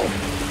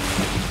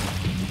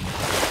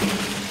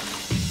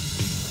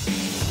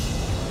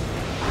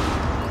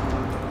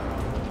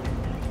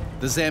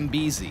 The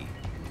Zambezi,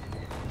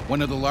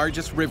 one of the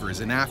largest rivers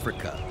in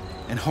Africa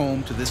and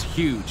home to this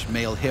huge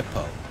male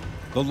hippo.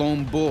 The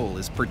lone bull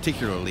is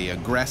particularly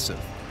aggressive.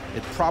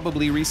 It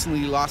probably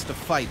recently lost a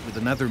fight with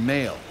another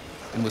male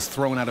and was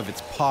thrown out of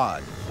its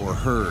pod or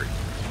herd.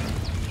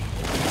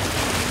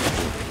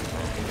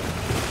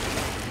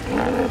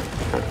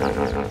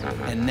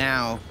 And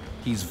now,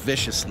 he's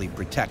viciously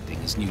protecting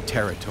his new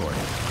territory.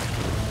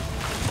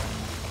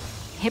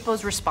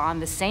 Hippos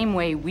respond the same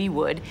way we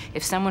would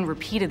if someone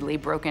repeatedly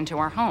broke into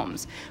our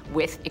homes,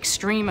 with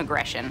extreme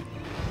aggression.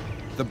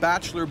 The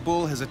bachelor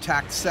bull has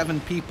attacked 7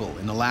 people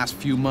in the last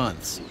few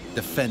months,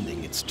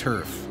 defending its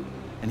turf.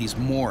 And he's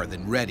more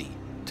than ready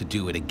to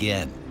do it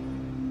again.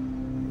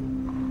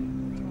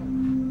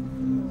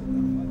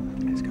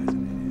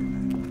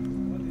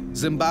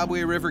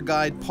 Zimbabwe river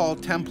guide Paul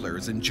Templar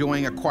is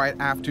enjoying a quiet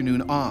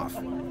afternoon off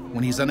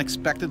when he's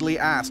unexpectedly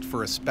asked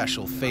for a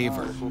special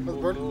favor.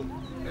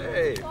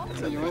 Hey,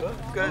 what's up, man?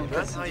 Good,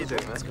 man. How you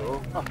doing, man? Let's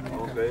go.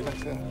 All good.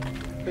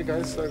 Hey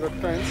guys, I got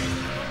plans.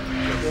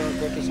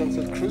 Go to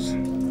Sunset Cruise.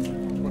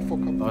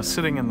 I was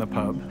sitting in the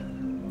pub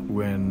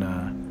when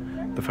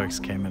the folks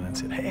came in and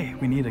said, hey,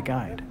 we need a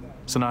guide.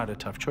 So now I had a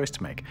tough choice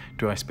to make.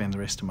 Do I spend the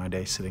rest of my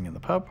day sitting in the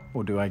pub,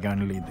 or do I go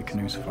and lead the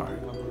canoe safari?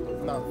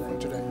 No, for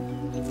today.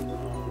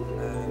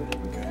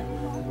 Okay.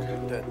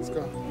 Let's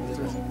go.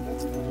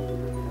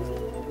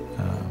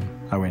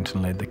 I went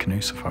and led the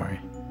canoe safari.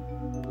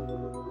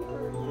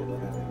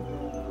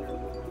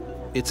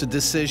 It's a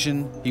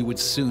decision he would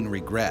soon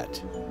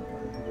regret.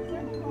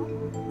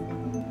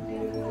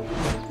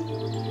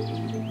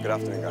 Good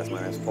afternoon, guys.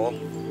 My name's Paul.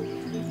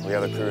 We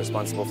are the crew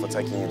responsible for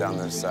taking you down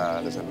this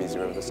Zambezi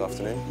River this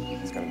afternoon.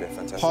 It's going to be a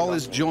fantastic Paul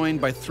is afternoon.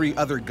 joined by 3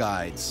 other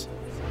guides,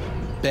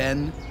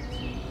 Ben,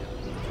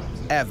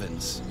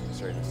 Evans,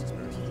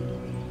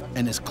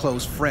 and his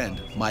close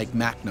friend, Mike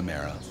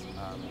McNamara.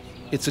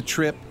 It's a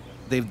trip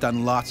they've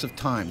done lots of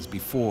times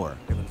before.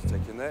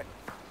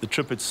 The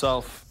trip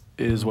itself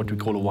is what we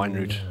call a wine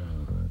route.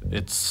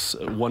 It's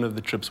one of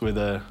the trips where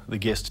the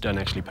guests don't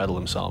actually paddle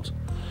themselves.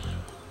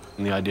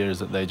 And the idea is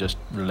that they just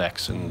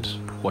relax and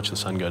watch the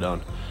sun go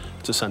down.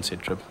 It's a sunset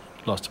trip.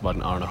 It lasts about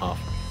an hour and a half.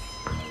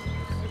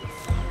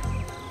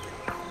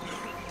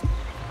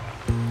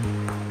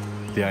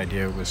 The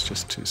idea was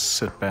just to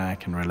sit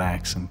back and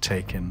relax and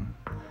take in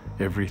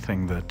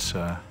everything that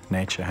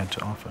nature had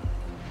to offer.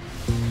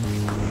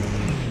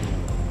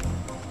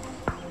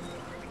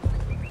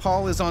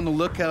 Paul is on the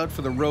lookout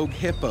for the rogue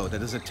hippo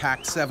that has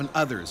attacked 7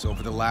 others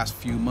over the last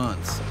few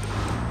months.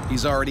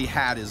 He's already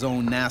had his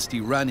own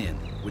nasty run-in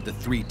with the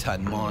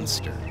 3-ton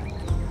monster.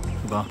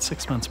 About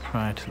 6 months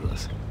prior to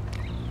this,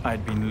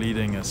 I'd been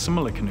leading a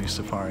similar canoe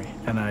safari,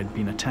 and I'd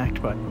been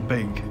attacked by a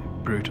big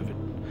brute of a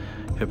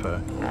hippo.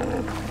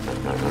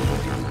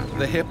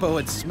 The hippo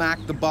had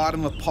smacked the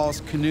bottom of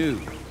Paul's canoe,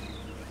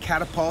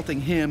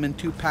 catapulting him and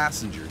 2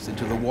 passengers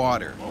into the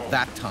water.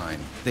 That time,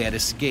 they had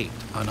escaped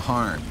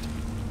unharmed.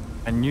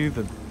 I knew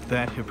that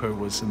that hippo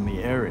was in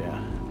the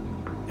area,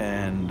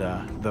 and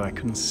though I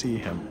couldn't see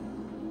him,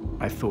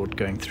 I thought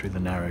going through the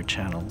narrow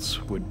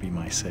channels would be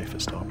my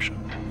safest option.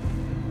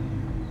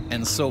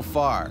 And so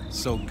far,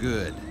 so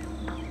good.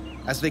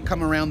 As they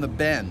come around the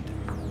bend,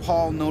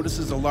 Paul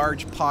notices a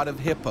large pod of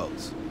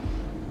hippos.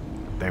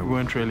 They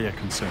weren't really a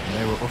concern.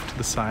 They were off to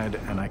the side,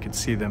 and I could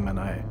see them, and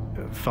I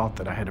felt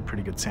that I had a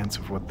pretty good sense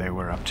of what they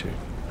were up to.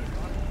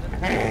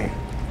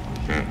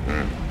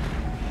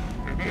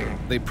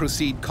 They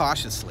proceed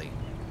cautiously,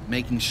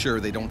 making sure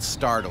they don't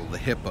startle the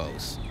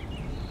hippos.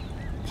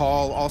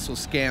 Paul also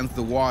scans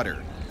the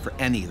water for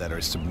any that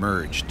are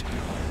submerged.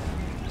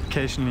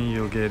 Occasionally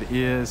you'll get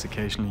ears,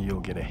 occasionally you'll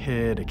get a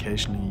head,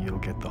 occasionally you'll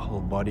get the whole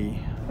body.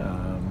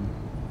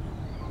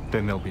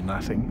 Then there'll be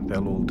nothing.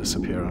 They'll all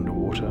disappear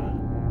underwater.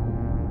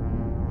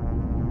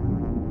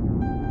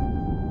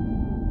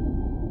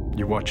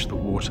 You watch the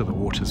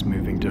water's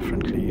moving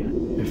differently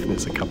if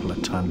there's a couple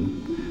of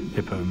ton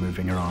hippo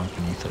moving around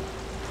beneath it.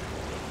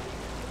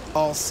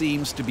 All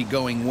seems to be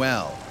going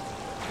well.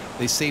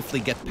 They safely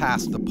get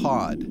past the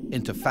pod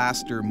into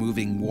faster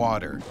moving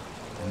water,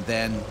 and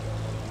then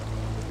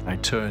I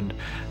turned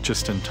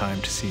just in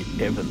time to see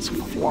Evans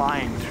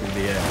flying through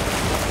the air.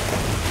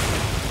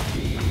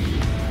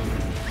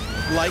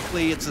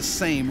 Likely it's the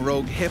same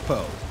rogue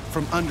hippo.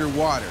 From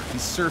underwater, he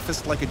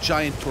surfaced like a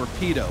giant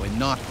torpedo and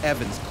knocked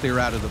Evans clear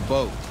out of the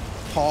boat.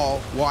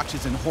 Paul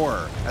watches in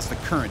horror as the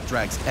current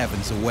drags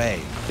Evans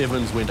away.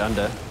 Evans went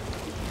under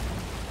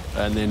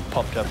and then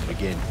popped up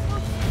again.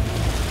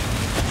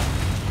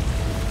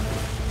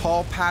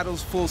 Paul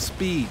paddles full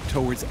speed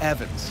towards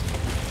Evans.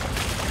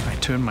 I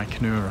turn my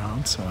canoe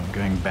around, so I'm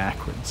going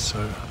backwards,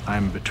 so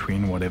I'm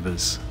between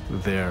whatever's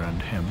there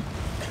and him.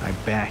 I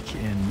back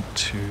in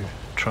to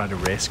try to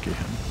rescue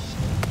him.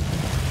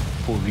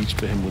 Paul reached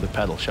for him with a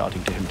paddle,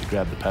 shouting to him to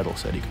grab the paddle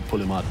so that he could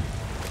pull him out.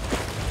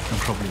 I'm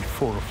probably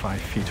 4 or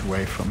 5 feet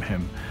away from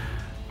him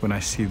when I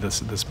see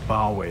this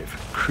bow wave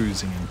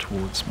cruising in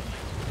towards me.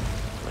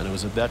 And it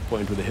was at that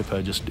point where the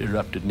hippo just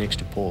erupted next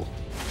to Paul.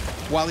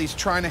 While he's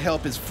trying to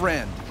help his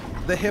friend,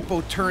 the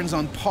hippo turns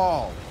on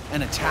Paul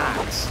and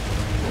attacks.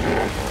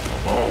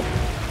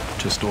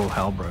 Just all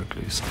hell broke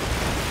loose.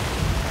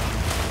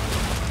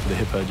 The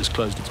hippo just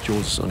closed its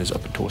jaws on his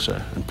upper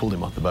torso and pulled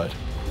him off the boat.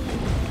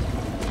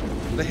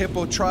 The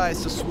hippo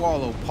tries to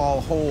swallow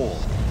Paul whole.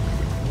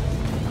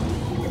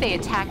 They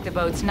attack the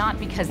boats not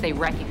because they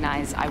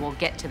recognize I will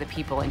get to the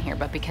people in here,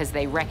 but because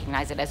they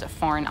recognize it as a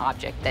foreign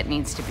object that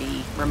needs to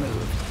be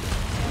removed.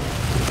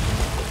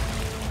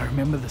 I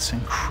remember this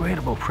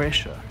incredible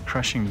pressure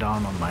crushing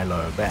down on my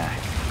lower back.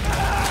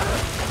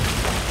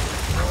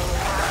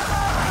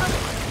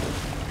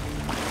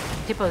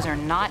 Hippos are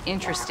not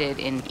interested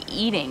in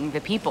eating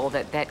the people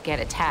that get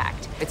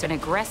attacked. It's an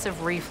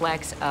aggressive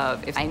reflex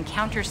of, if I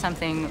encounter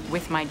something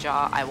with my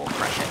jaw, I will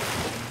crush it.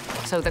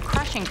 So the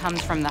crushing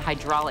comes from the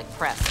hydraulic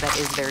press that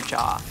is their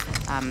jaw,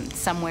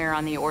 somewhere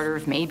on the order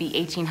of maybe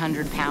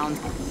 1,800 pounds.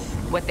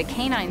 What the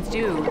canines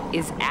do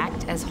is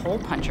act as hole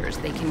punchers.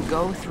 They can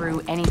go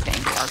through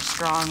anything. They are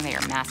strong, they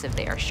are massive,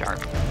 they are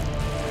sharp.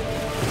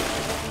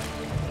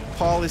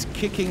 Paul is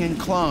kicking and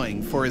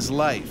clawing for his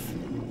life.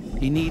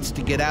 He needs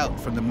to get out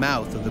from the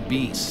mouth of the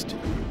beast.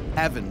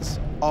 Evans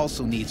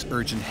also needs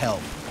urgent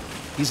help.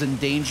 He's in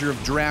danger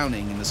of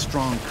drowning in the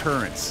strong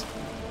currents.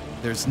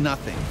 There's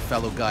nothing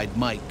fellow guide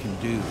Mike can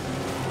do.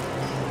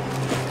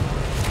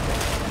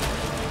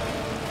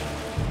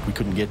 We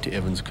couldn't get to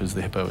Evans because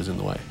the hippo was in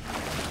the way.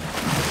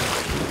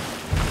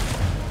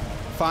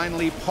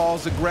 Finally,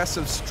 Paul's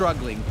aggressive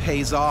struggling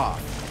pays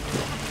off.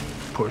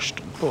 Pushed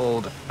and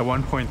pulled. At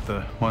one point,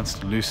 the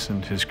monster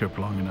loosened his grip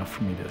long enough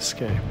for me to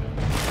escape.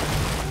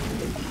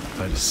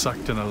 I just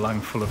sucked in a lung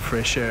full of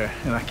fresh air,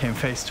 and I came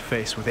face to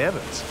face with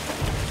Evans.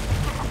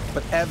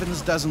 But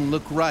Evans doesn't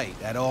look right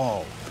at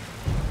all.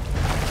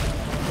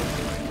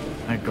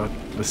 I got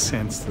the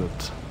sense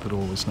that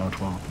all was not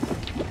well.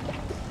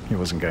 He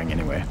wasn't going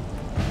anywhere.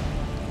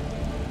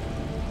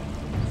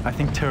 I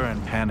think terror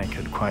and panic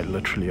had quite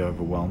literally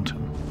overwhelmed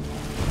him.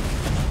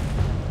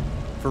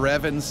 For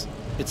Evans,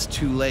 it's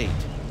too late.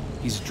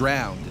 He's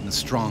drowned in the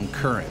strong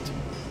current.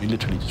 He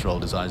literally just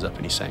rolled his eyes up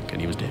and he sank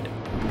and he was dead.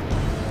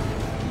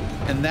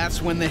 And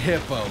that's when the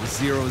hippo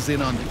zeroes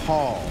in on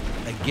Paul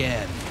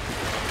again.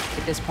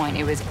 At this point,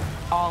 it was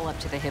all up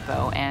to the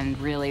hippo, and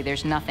really,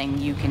 there's nothing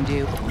you can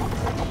do.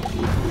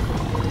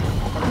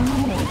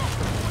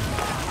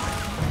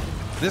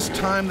 This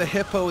time, the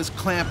hippo is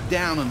clamped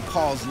down on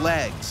Paul's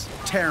legs,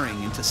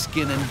 tearing into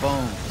skin and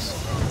bones.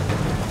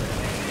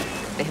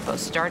 The hippo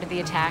started the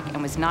attack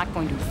and was not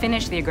going to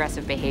finish the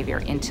aggressive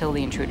behavior until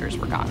the intruders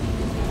were gone.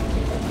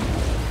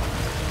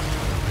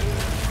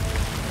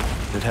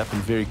 It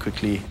happened very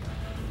quickly,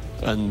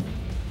 and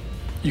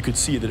You could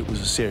see that it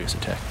was a serious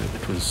attack, that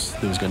there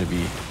was going to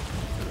be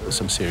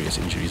some serious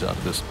injuries out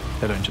of this.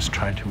 They don't just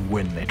try to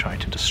win, they try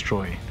to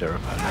destroy their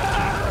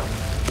opponent.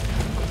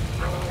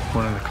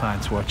 One of the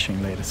clients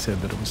watching later said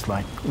that it was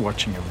like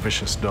watching a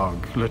vicious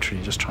dog,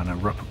 literally just trying to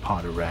rip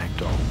apart a rag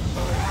doll.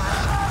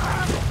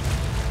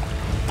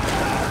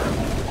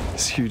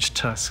 These huge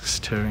tusks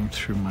tearing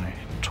through my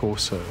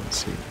torso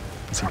as he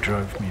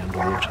drove me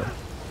underwater.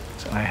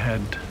 So I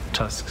had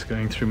tusks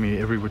going through me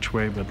every which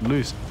way but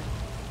loose.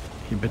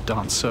 He bit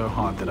down so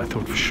hard that I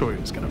thought for sure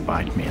he was going to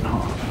bite me in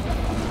half.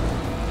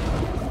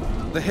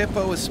 The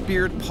hippo has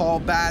speared Paul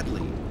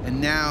badly, and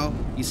now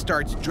he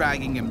starts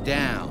dragging him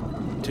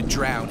down to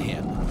drown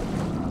him.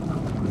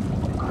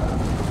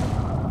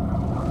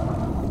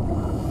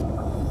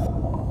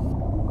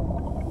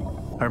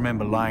 I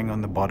remember lying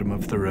on the bottom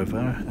of the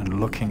river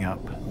and looking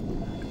up.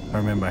 I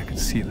remember I could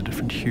see the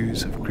different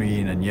hues of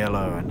green and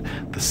yellow and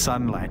the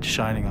sunlight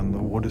shining on the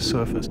water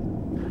surface.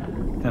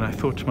 And I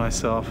thought to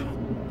myself,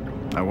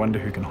 I wonder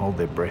who can hold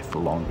their breath the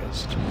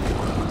longest.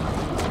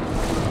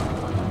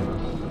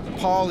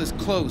 Paul is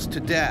close to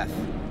death.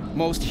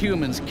 Most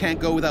humans can't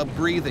go without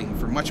breathing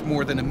for much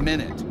more than a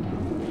minute,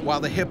 while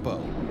the hippo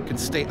can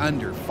stay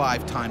under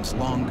 5 times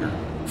longer.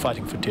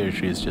 Fighting for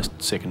territory is just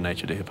second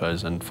nature to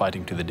hippos, and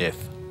fighting to the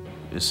death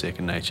is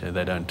second nature.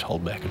 They don't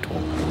hold back at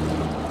all.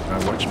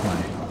 I watched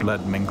my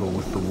blood mingle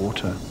with the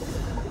water,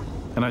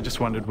 and I just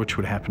wondered which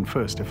would happen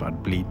first, if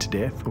I'd bleed to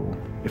death or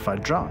if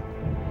I'd drown.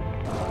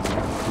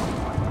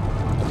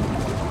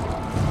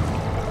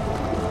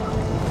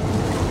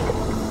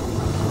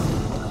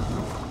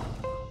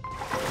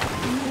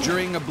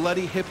 During a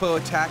bloody hippo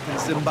attack in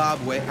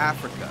Zimbabwe,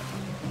 Africa,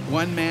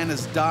 one man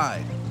has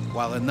died,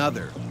 while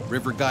another,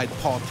 river guide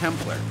Paul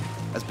Templar,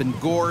 has been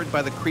gored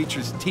by the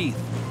creature's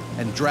teeth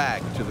and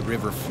dragged to the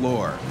river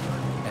floor.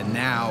 And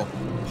now,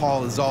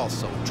 Paul is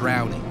also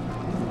drowning.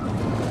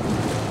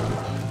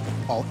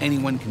 All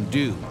anyone can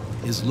do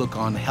is look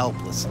on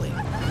helplessly.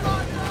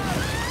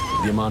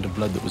 The amount of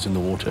blood that was in the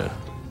water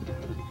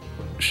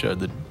showed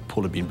that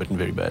Paul had been bitten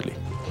very badly.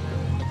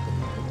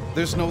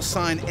 There's no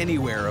sign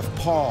anywhere of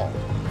Paul.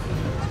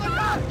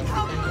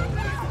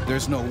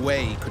 There's no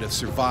way he could have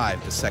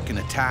survived a second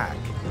attack.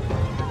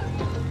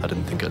 I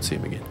didn't think I'd see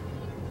him again.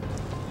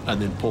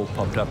 And then Paul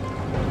popped up.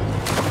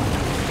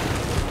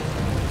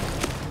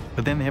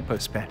 But then the hippo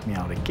spat me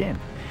out again,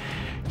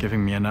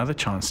 giving me another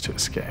chance to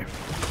escape.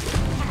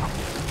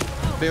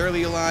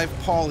 Barely alive,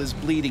 Paul is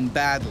bleeding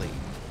badly.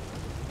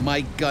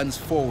 Mike guns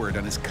forward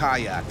on his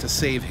kayak to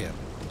save him.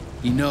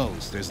 He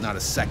knows there's not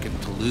a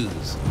second to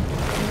lose.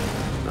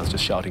 I was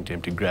just shouting to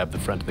him to grab the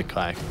front of the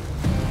kayak.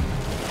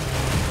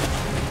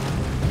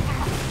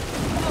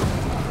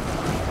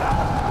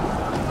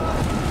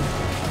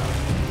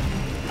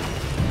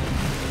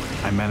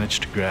 I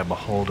managed to grab a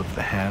hold of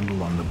the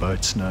handle on the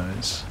boat's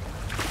nose.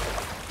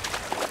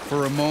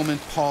 For a moment,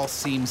 Paul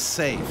seems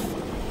safe.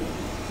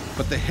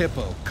 But the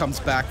hippo comes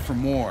back for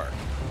more.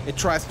 It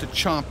tries to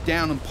chomp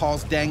down on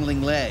Paul's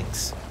dangling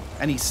legs.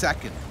 Any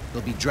second,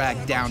 they'll be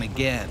dragged down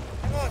again.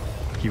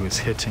 He was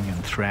hitting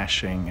and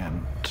thrashing,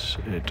 and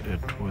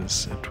it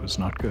was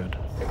not good.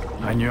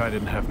 I knew I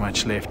didn't have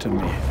much left in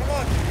me.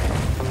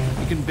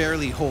 He can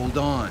barely hold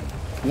on.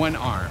 One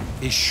arm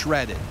is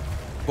shredded.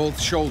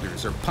 Both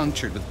shoulders are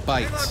punctured with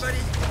bites.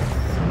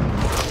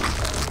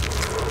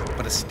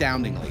 But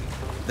astoundingly,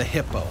 the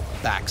hippo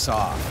backs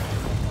off.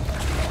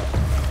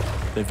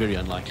 They're very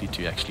unlikely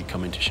to actually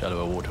come into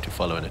shallower water to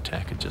follow an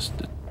attack.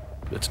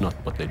 It's not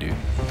what they do.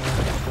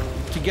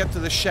 To get to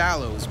the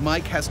shallows,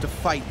 Mike has to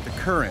fight the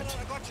current.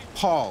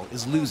 Paul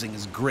is losing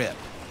his grip.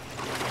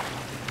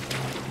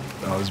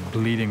 I was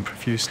bleeding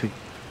profusely.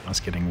 I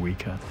was getting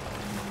weaker.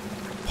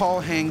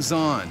 Paul hangs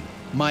on.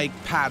 Mike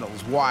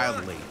paddles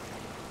wildly.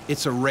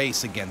 It's a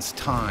race against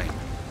time.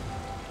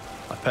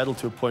 I paddled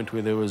to a point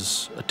where there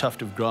was a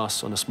tuft of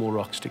grass on a small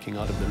rock sticking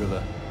out of the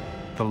river.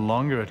 The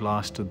longer it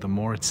lasted, the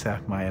more it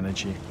sapped my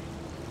energy.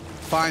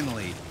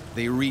 Finally,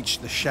 they reach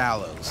the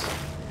shallows.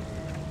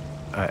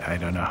 I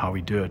don't know how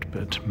we do it,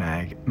 but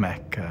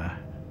Mac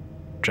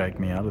dragged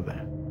me out of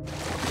there.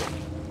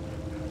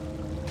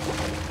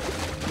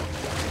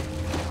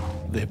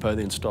 The hippo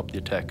then stopped the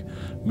attack,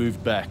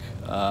 moved back,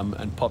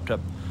 and popped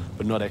up,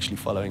 but not actually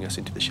following us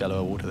into the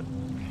shallower water.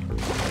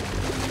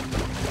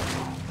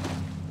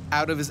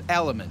 Out of his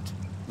element,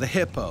 the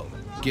hippo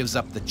gives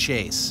up the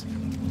chase.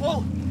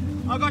 Paul,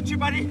 I got you,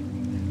 buddy.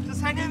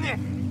 Just hang in there.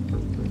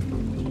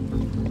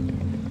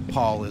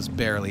 Paul is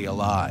barely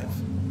alive.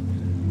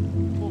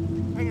 Paul,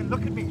 hang on,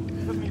 look at me.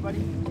 Look at me,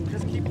 buddy.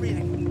 Just keep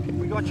breathing.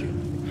 We got you.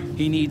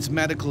 He needs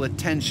medical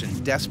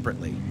attention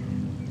desperately.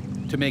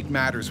 To make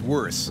matters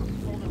worse,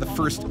 the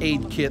first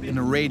aid kit and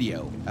a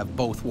radio have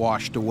both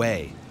washed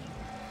away.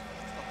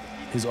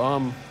 His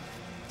arm,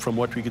 from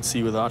what we could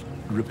see without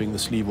ripping the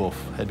sleeve off,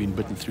 had been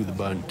bitten through the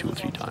bone 2 or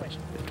 3 times.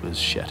 It was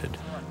shattered.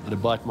 And a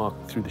bite mark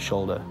through the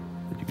shoulder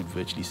that you could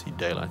virtually see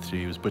daylight through.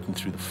 He was bitten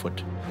through the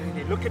foot.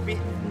 Hey, look at me,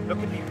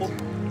 Paul.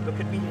 Look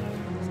at me.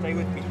 Stay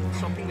with me.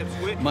 Something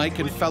that's working. Mike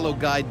and fellow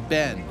guide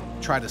Ben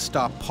try to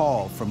stop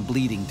Paul from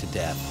bleeding to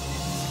death.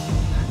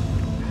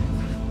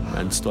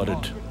 and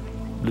started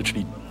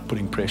literally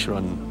putting pressure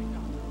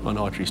on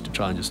arteries to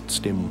try and just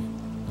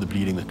stem the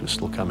bleeding that was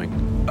still coming.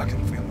 I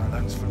can feel my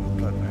lungs full of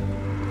blood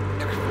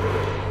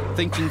now.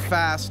 Thinking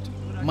fast,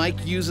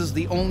 Mike uses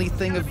the only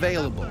thing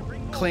available,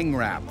 cling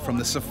wrap from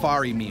the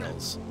safari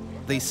meals.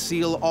 They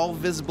seal all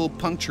visible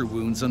puncture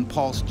wounds on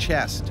Paul's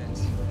chest.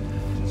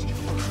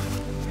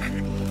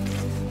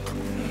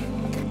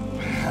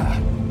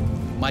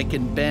 Mike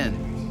and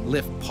Ben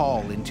lift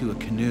Paul into a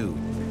canoe.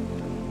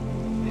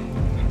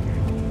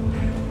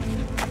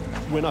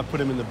 When I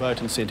put him in the boat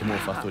and sent him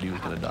off, I thought he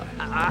was going to die.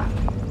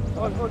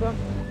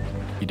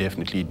 He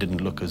definitely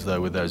didn't look as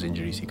though with those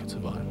injuries he could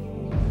survive.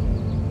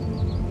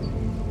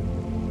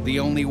 The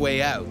only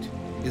way out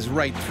is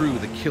right through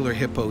the killer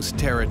hippo's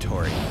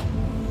territory.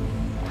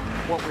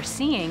 What we're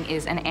seeing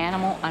is an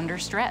animal under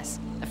stress.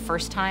 The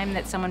first time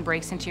that someone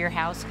breaks into your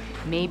house,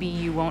 maybe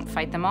you won't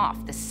fight them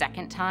off. The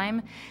second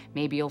time,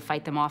 maybe you'll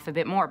fight them off a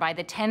bit more. By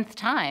the 10th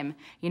time,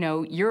 you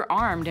know, you're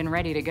armed and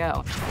ready to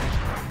go.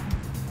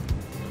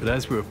 But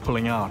as we were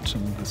pulling out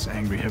and this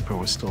angry hippo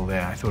was still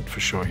there, I thought for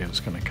sure he was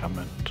going to come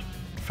and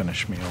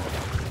finish me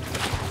off.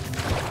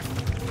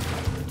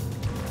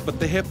 But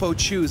the hippo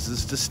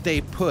chooses to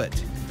stay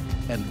put,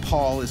 and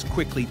Paul is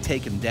quickly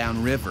taken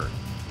downriver.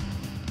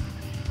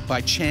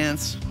 By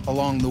chance,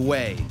 along the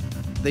way,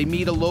 they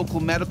meet a local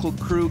medical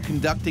crew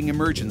conducting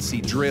emergency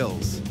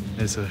drills.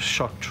 There's a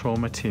shock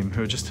trauma team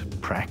who are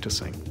just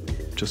practicing.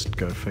 Just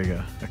go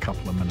figure, a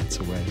couple of minutes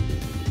away.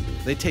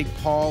 They take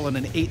Paul on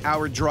an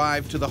 8-hour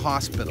drive to the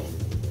hospital,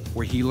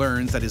 where he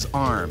learns that his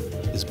arm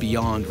is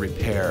beyond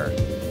repair.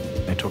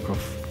 They took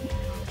off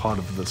part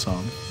of this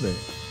arm. They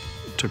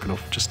took it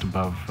off just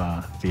above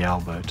the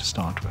elbow to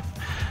start with.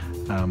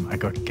 I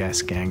got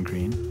gas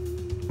gangrene,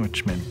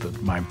 which meant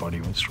that my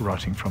body was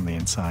rotting from the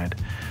inside,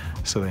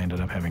 so they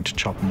ended up having to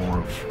chop more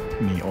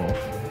of me off.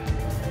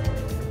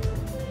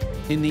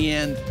 In the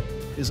end,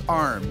 his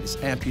arm is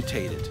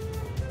amputated.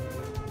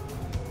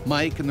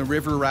 Mike and the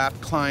river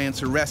raft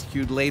clients are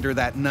rescued later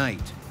that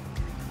night.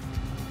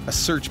 A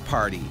search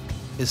party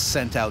is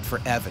sent out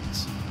for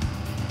Evans.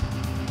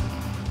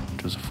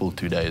 It was a full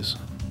 2 days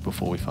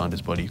before we found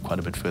his body quite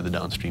a bit further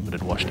downstream. It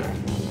had washed out.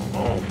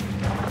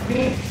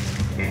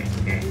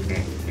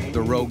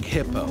 The rogue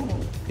hippo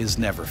is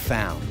never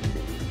found.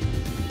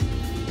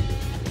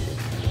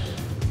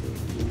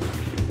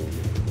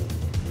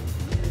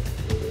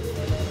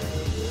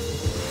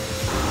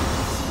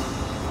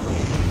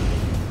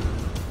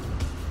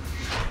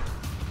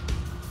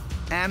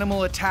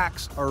 Animal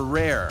attacks are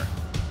rare.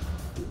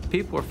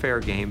 People are fair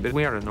game, but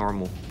we aren't a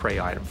normal prey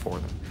item for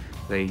them.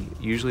 They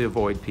usually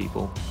avoid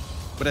people.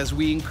 But as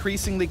we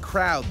increasingly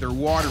crowd their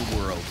water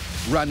world,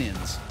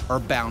 run-ins are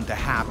bound to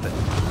happen.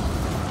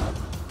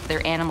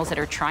 They're animals that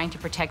are trying to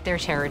protect their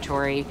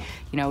territory.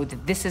 You know,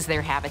 this is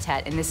their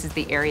habitat and this is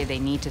the area they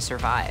need to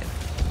survive.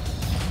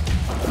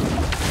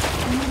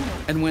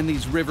 And when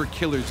these river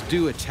killers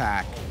do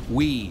attack,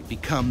 we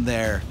become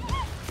their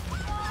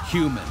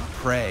human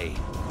prey.